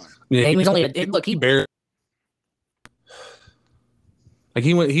bit gone. Yeah, he was only look. He barely. Like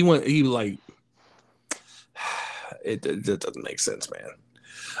he like. It doesn't make sense,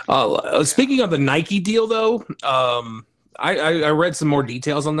 man. Speaking of the Nike deal, though, I read some more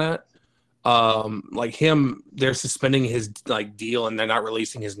details on that. Like they're suspending his like deal and they're not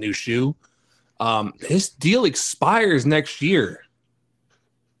releasing his new shoe. His deal expires next year.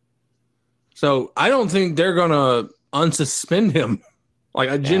 So I don't think they're gonna unsuspend him. Like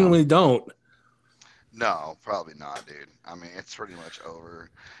I genuinely don't. No, probably not, dude. I mean, it's pretty much over.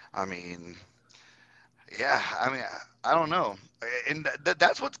 I mean, yeah. I mean, I don't know, and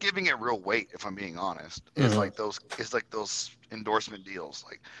that's what's giving it real weight. If I'm being honest, it's like those endorsement deals.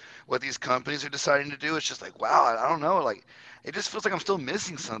 Like what these companies are deciding to do. It's just like, wow, I don't know. Like it just feels like I'm still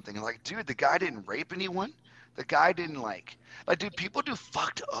missing something. Like, dude, the guy didn't rape anyone. The guy didn't like, dude, people do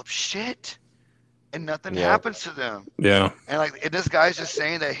fucked up shit. And nothing happens to them. Yeah. And this guy's just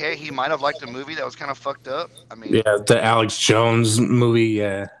saying that, hey, he might have liked a movie that was kind of fucked up. I mean, yeah, the Alex Jones movie.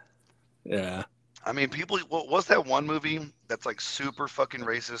 Yeah. I mean, what's that one movie that's like super fucking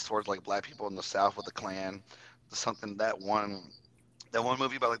racist towards like black people in the South with the Klan? That one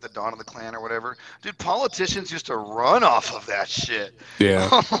movie about like the Dawn of the Klan or whatever. Dude, politicians used to run off of that shit. Yeah.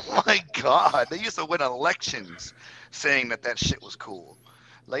 Oh my God, they used to win elections saying that shit was cool.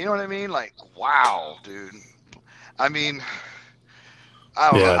 Like, you know what I mean? Like, wow, dude. I mean,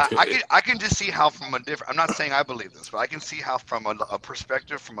 I don't know. I can just see how from a different. I'm not saying I believe this, but I can see how from a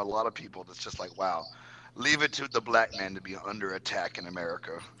perspective from a lot of people that's just like, wow, leave it to the black man to be under attack in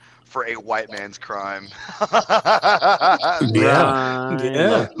America for a white man's crime.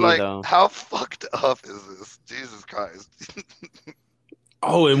 Yeah. Like, how fucked up is this? Jesus Christ.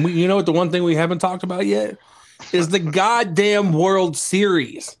 Oh, and you know what? The one thing we haven't talked about yet is the goddamn World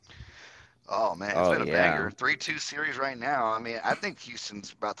Series. Oh, man, it's been a banger. 3-2 series right now. I mean, I think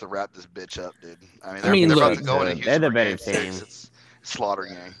Houston's about to wrap this bitch up, dude. I mean, they're about to go into Houston. They're the better team. It's slaughter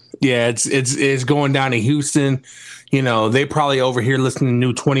gang. Yeah, it's going down to Houston. You know, they probably over here listening to the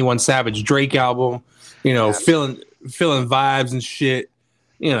new 21 Savage Drake album. You know, feeling vibes and shit.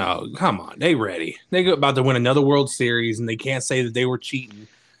 You know, come on, they ready. They about to win another World Series, and they can't say that they were cheating.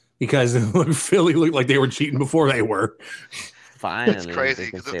 Because Philly looked like they were cheating before they were. Finally, it's crazy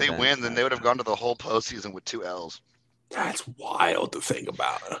because if they win, then they would have gone to the whole postseason with 2 L's. That's wild to think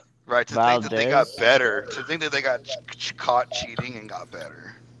about. Right, to think that they got better. To think that they got caught cheating and got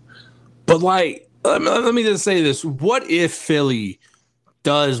better. But, like, let me just say this. What if Philly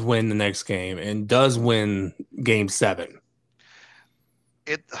does win the next game and does win Game 7?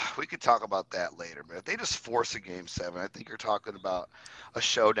 We could talk about that later, but if they just force a Game 7, I think you're talking about a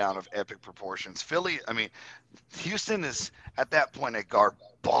showdown of epic proportions. Houston is at that point a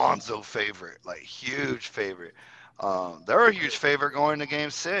garbanzo favorite, like huge favorite. They're a huge favorite going to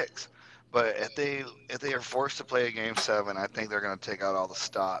Game 6, but if they are forced to play a Game 7, I think they're going to take out all the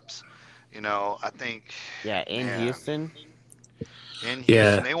stops. You know, I think. Yeah, Houston. In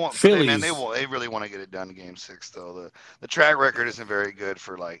Houston, they want Phillies. They really want to get it done in Game 6, though. The track record isn't very good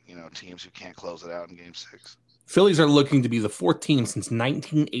for teams who can't close it out in Game 6. Phillies are looking to be the 4th team since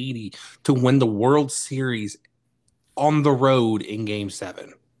 1980 to win the World Series on the road in Game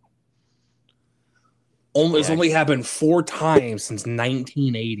 7. It's only happened 4 times since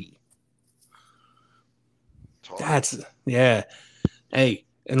 1980. Hey,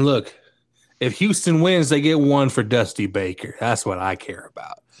 and look. If Houston wins, they get 1 for Dusty Baker. That's what I care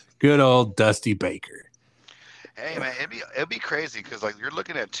about. Good old Dusty Baker. Hey, man, it'd be crazy because you're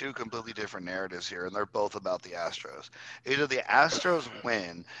looking at 2 completely different narratives here, and they're both about the Astros. Either the Astros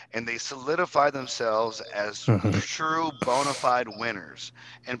win and they solidify themselves as true bona fide winners,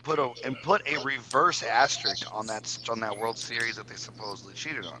 and put a reverse asterisk on that World Series that they supposedly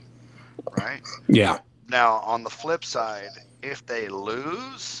cheated on, right? Yeah. Now on the flip side, if they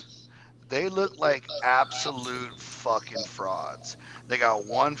lose. They look like absolute fucking frauds. They got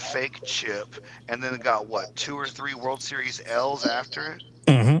 1 fake chip, and then they got 2 or 3 World Series L's after it.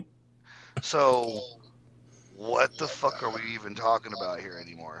 So, what the fuck are we even talking about here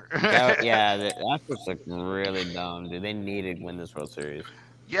anymore? That's just like really dumb, dude. They needed to win this World Series.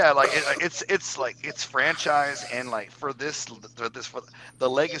 Yeah, like it's like it's franchise and like for for the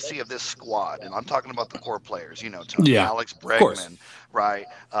legacy of this squad, and I'm talking about the core players. You know, Tony, Yeah, Alex of course. Bregman, right?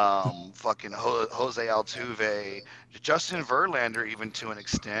 Fucking Jose Altuve, Justin Verlander, even to an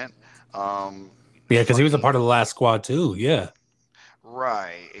extent. Yeah, because he was a Fucking part of the last squad too. Yeah.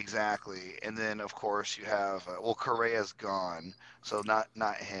 Right, exactly. And then of course you have Correa's gone, so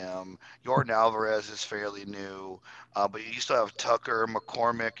not him. Jordan Alvarez is fairly new, but you still have Tucker,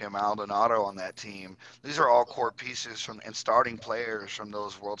 McCormick, and Maldonado on that team. These are all core pieces from and starting players from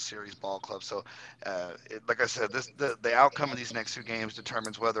those World Series ball clubs. So, like I said, the outcome of these next two games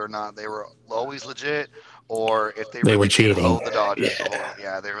determines whether or not they were always legit or if they They were really did cheating. hold the Dodgers. Yeah.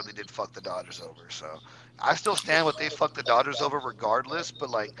 Yeah, they really did fuck the Dodgers over. So. I still stand with they fucked the Dodgers over regardless,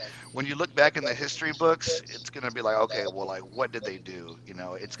 but like when you look back in the history books, it's gonna be like, okay, well, like what did they do? You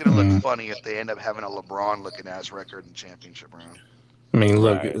know, it's gonna look funny if they end up having a LeBron looking ass record in championship round. I mean,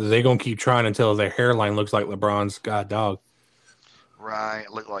 look, Right. they're gonna keep trying until their hairline looks like LeBron's god dog. Right,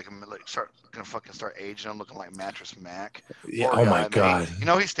 look like gonna fucking start aging him, looking like Mattress Mac. Yeah. Poor Oh guy, my man. god. You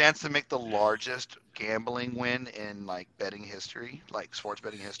know he stands to make the largest gambling win in like betting history, like sports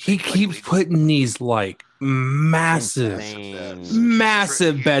betting history. He like, keeps legal. putting these like massive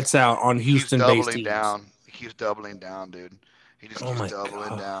bets out on Houston-based teams. He keeps doubling down, dude. He just keeps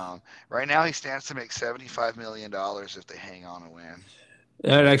doubling down. Right now, he stands to make $75 million if they hang on and win.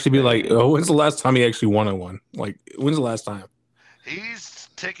 That'd actually be like, when's the last time he actually won a one? Like, when's the last time? He's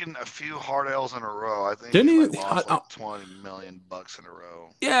taken a few hard L's in a row. I think Didn't he he? lost like $20 million in a row.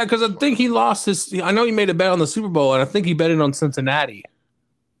 Yeah, because I think he lost his. I know he made a bet on the Super Bowl, and I think he betted on Cincinnati.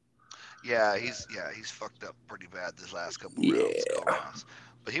 Yeah, he's fucked up pretty bad this last couple rounds.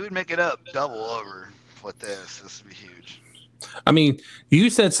 But he would make it up double over with this. This would be huge. I mean,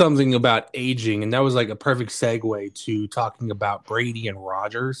 you said something about aging, and that was like a perfect segue to talking about Brady and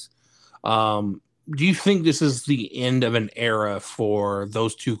Rodgers. Do you think this is the end of an era for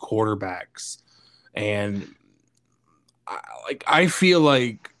those two quarterbacks? And I feel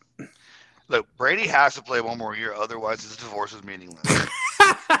like, look, Brady has to play one more year, otherwise his divorce is meaningless.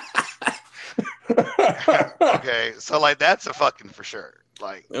 Okay, so like that's a fucking for sure.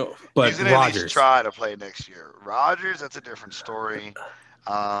 Like, but he's gonna at least try to play next year. Rodgers, that's a different story.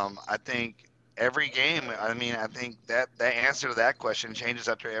 I think every game. I mean, I think that answer to that question changes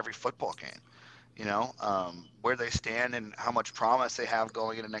after every football game. You know, where they stand and how much promise they have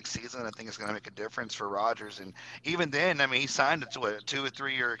going into next season. I think it's going to make a difference for Rodgers. And even then, I mean, he signed a 2 or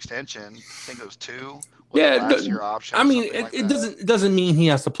 3 year extension. I think it was 2. Yeah, last year option. I mean, it doesn't mean he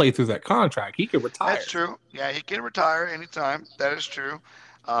has to play through that contract. He could retire. That's true. Yeah, he can retire anytime. That is true.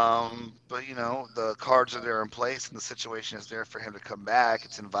 But you know, the cards are there in place, and the situation is there for him to come back.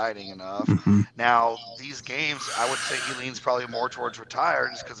 It's inviting enough. Mm-hmm. Now, these games, I would say he leans probably more towards retire,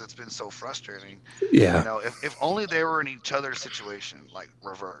 just because it's been so frustrating. Yeah. You know, if only they were in each other's situation, like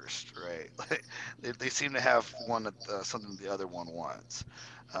reversed, right? they seem to have one something the other one wants.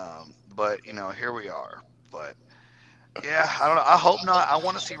 But you know, here we are. But yeah, I don't know. I hope not. I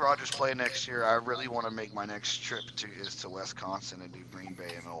want to see Rodgers play next year. I really want to make my next trip to Wisconsin and do Green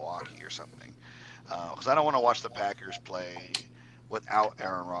Bay and Milwaukee or something. Because I don't want to watch the Packers play without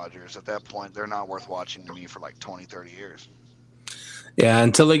Aaron Rodgers. At that point, they're not worth watching to me for like 20, 30 years. Yeah,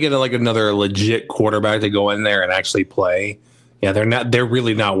 until they get like another legit quarterback to go in there and actually play. Yeah, they're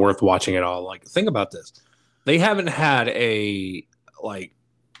really not worth watching at all. Like, think about this. They haven't had a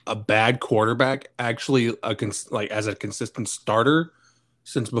bad quarterback actually as a consistent starter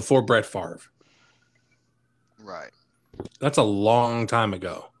since before Brett Favre. Right. That's a long time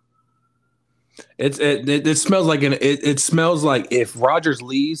ago. It smells like it smells like if Rodgers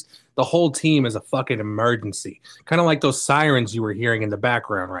leaves, the whole team is a fucking emergency. Kind of like those sirens you were hearing in the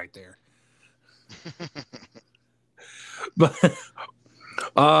background right there. But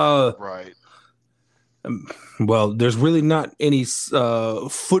right. Well, there's really not any soccer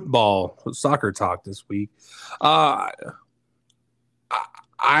talk this week. I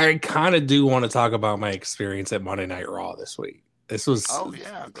kind of do want to talk about my experience at Monday Night Raw this week. This was go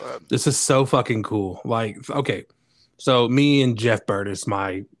ahead. This is so fucking cool. Like, okay, so me and Jeff Burtis,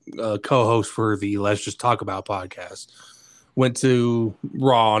 my co-host for the Let's Just Talk About podcast, went to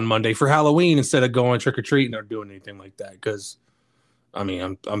Raw on Monday for Halloween instead of going trick or treating or doing anything like that. Because I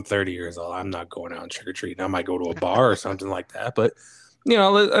mean, I'm 30 years old. I'm not going out trick or treating. I might go to a bar or something like that. But you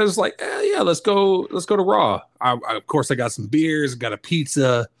know, I was like, yeah, let's go to Raw. Of course, I got some beers, got a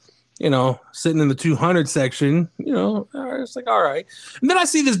pizza, sitting in the 200 section, it's like, all right. And then I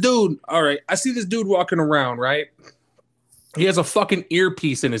see this dude. All right. I see this dude walking around, right? He has a fucking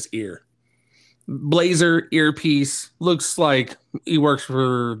earpiece in his ear. Blazer earpiece. Looks like he works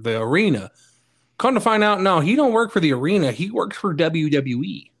for the arena. Come to find out, no, he don't work for the arena. He works for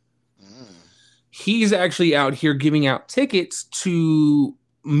WWE. He's actually out here giving out tickets to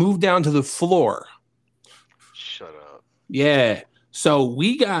move down to the floor. Shut up. Yeah. So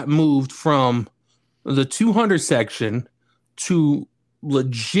we got moved from the 200 section to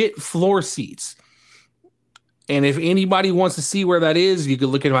legit floor seats. And if anybody wants to see where that is, you can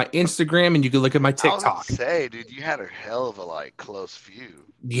look at my Instagram and you can look at my TikTok. I was gonna say, dude, you had a hell of a close view.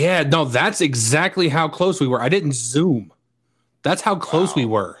 Yeah, no, that's exactly how close we were. I didn't zoom. That's how close we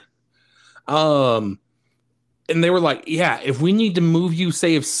were. And they were like, yeah, if we need to move you,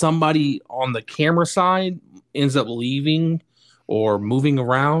 say if somebody on the camera side ends up leaving or moving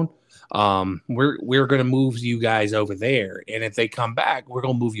around, we're gonna move you guys over there. And if they come back, we're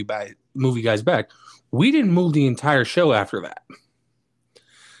gonna move you guys back. We didn't move the entire show after that.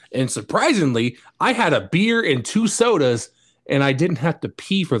 And surprisingly, I had a beer and 2 sodas, and I didn't have to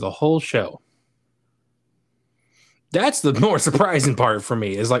pee for the whole show. That's the more surprising part for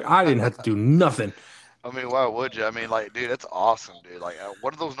me, is I didn't have to do nothing. I mean, why would you? I mean, dude, that's awesome, dude.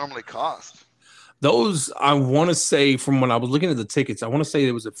 What do those normally cost? Those, I want to say, from when I was looking at the tickets, I want to say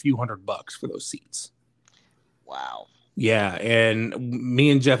it was a few $100 for those seats. Wow. Yeah, and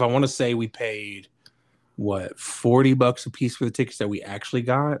me and Jeff, I want to say we paid $40 a piece for the tickets that we actually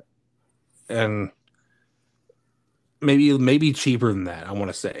got, and maybe cheaper than that, I want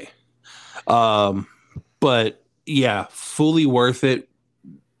to say. But yeah, fully worth it.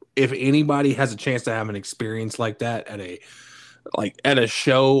 If anybody has a chance to have an experience like that at a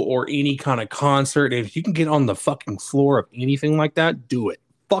show or any kind of concert, if you can get on the fucking floor of anything like that, do it.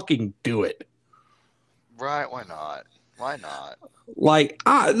 Fucking do it. Right? Why not? Why not?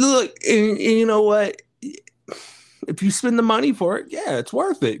 Look, and you know what? If you spend the money for it, yeah, it's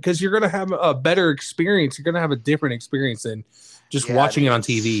worth it, because you're gonna have a better experience. You're gonna have a different experience than just watching it on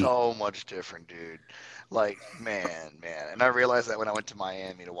TV. So much different, dude. Man. And I realized that when I went to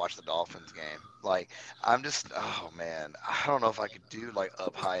Miami to watch the Dolphins game. I'm just, oh man, I don't know if I could do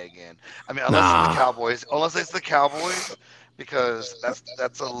up high again. I mean, unless it's the Cowboys, because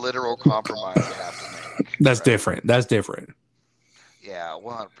that's a literal compromise you have to make. That's different. That's different. Yeah,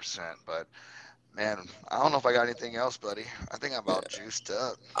 100%. But man, I don't know if I got anything else, buddy. I think I'm about juiced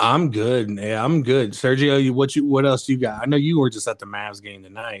up. I'm good. Yeah, I'm good. Sergio, what else you got? I know you were just at the Mavs game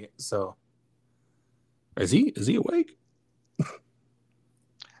tonight. So is he awake?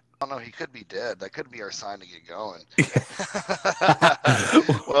 I don't know. He could be dead. That could be our sign to get going.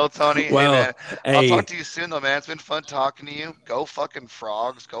 Well, Tony, hey, man, I'll talk to you soon, though, man. It's been fun talking to you. Go fucking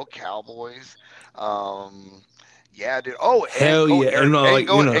Frogs. Go Cowboys. Yeah, dude. Oh, hell yeah!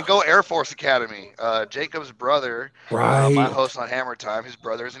 And go Air Force Academy. Jacob's brother, right? My host on Hammer Time. His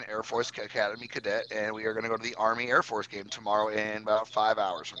brother is an Air Force Academy cadet, and we are going to go to the Army Air Force game tomorrow in about 5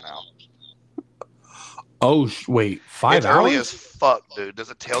 hours from now. Oh, wait, 5 it's hours? Early as fuck, dude.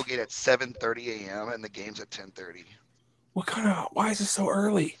 There's a tailgate at 7:30 a.m. and the game's at 10:30. Why is it so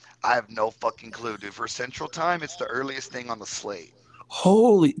early? I have no fucking clue, dude. For Central Time, it's the earliest thing on the slate.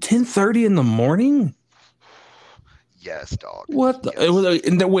 Holy, 10:30 in the morning? Yes, dog. What the?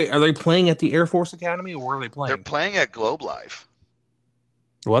 Yes. Wait, are they playing at the Air Force Academy, or where are they playing? They're playing at Globe Life.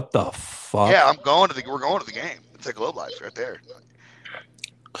 What the fuck? Yeah, we're going to the game. It's at Globe Life right there.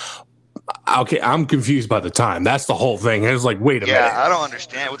 Okay, I'm confused by the time. That's the whole thing. It was like, wait a minute. Yeah, I don't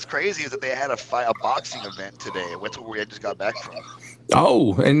understand. What's crazy is that they had a boxing event today. That's what we just got back from.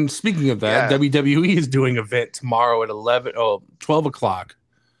 Oh, and speaking of that, WWE is doing an event tomorrow at 12 o'clock.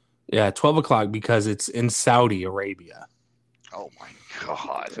 Yeah, 12 o'clock, because it's in Saudi Arabia. Oh my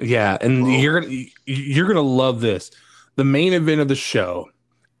god. Yeah, and you're gonna love this. The main event of the show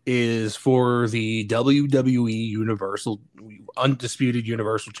is for the WWE Undisputed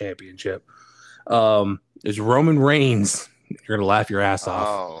Universal Championship. Is Roman Reigns. You're gonna laugh your ass off.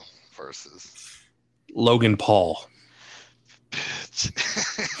 Oh, versus Logan Paul.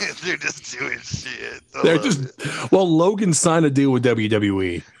 They're just doing shit. Logan signed a deal with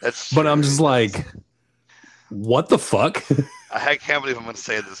WWE. That's true. But I'm just like, what the fuck? I can't believe I'm going to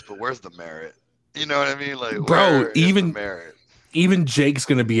say this, but where's the merit? You know what I mean? Bro, the merit? Even Jake's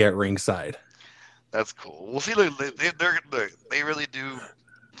going to be at ringside. That's cool. We'll see. They really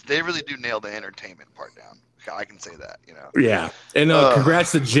do nail the entertainment part down. I can say that, Yeah. And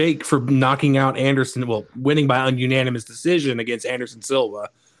congrats to Jake for knocking out Anderson. Well, winning by unanimous decision against Anderson Silva.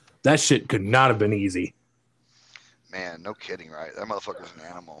 That shit could not have been easy. Man, no kidding, right? That motherfucker's an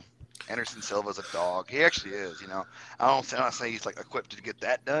animal. Anderson Silva's a dog. He actually is. I'm not saying he's like equipped to get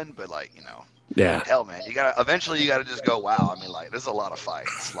that done, but like Yeah. hell, man, you gotta just go. Wow, I mean, like there's a lot of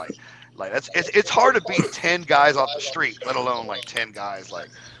fights. Like it's hard to beat 10 guys off the street, let alone like 10 guys like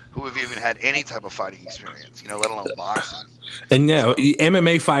who have even had any type of fighting experience. Let alone boxing. And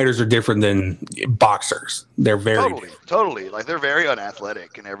MMA fighters are different than boxers. They're very totally. Like they're very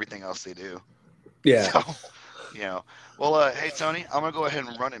unathletic and everything else they do. Yeah. So, well, hey Tony, I'm gonna go ahead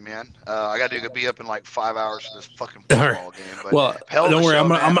and run it, man. I gotta be up in like 5 hours for this fucking football game. But well, don't worry, I'm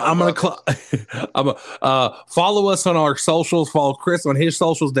gonna follow us on our socials. Follow Chris on his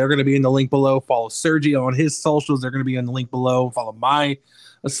socials; they're gonna be in the link below. Follow Sergio on his socials; they're gonna be in the link below. Follow my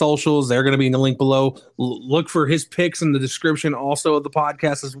socials; they're gonna be in the link below. Look for his picks in the description, also of the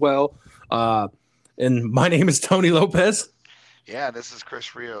podcast as well. And my name is Tony Lopez. Yeah, this is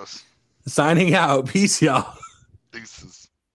Chris Rios. Signing out. Peace, y'all. Deuces.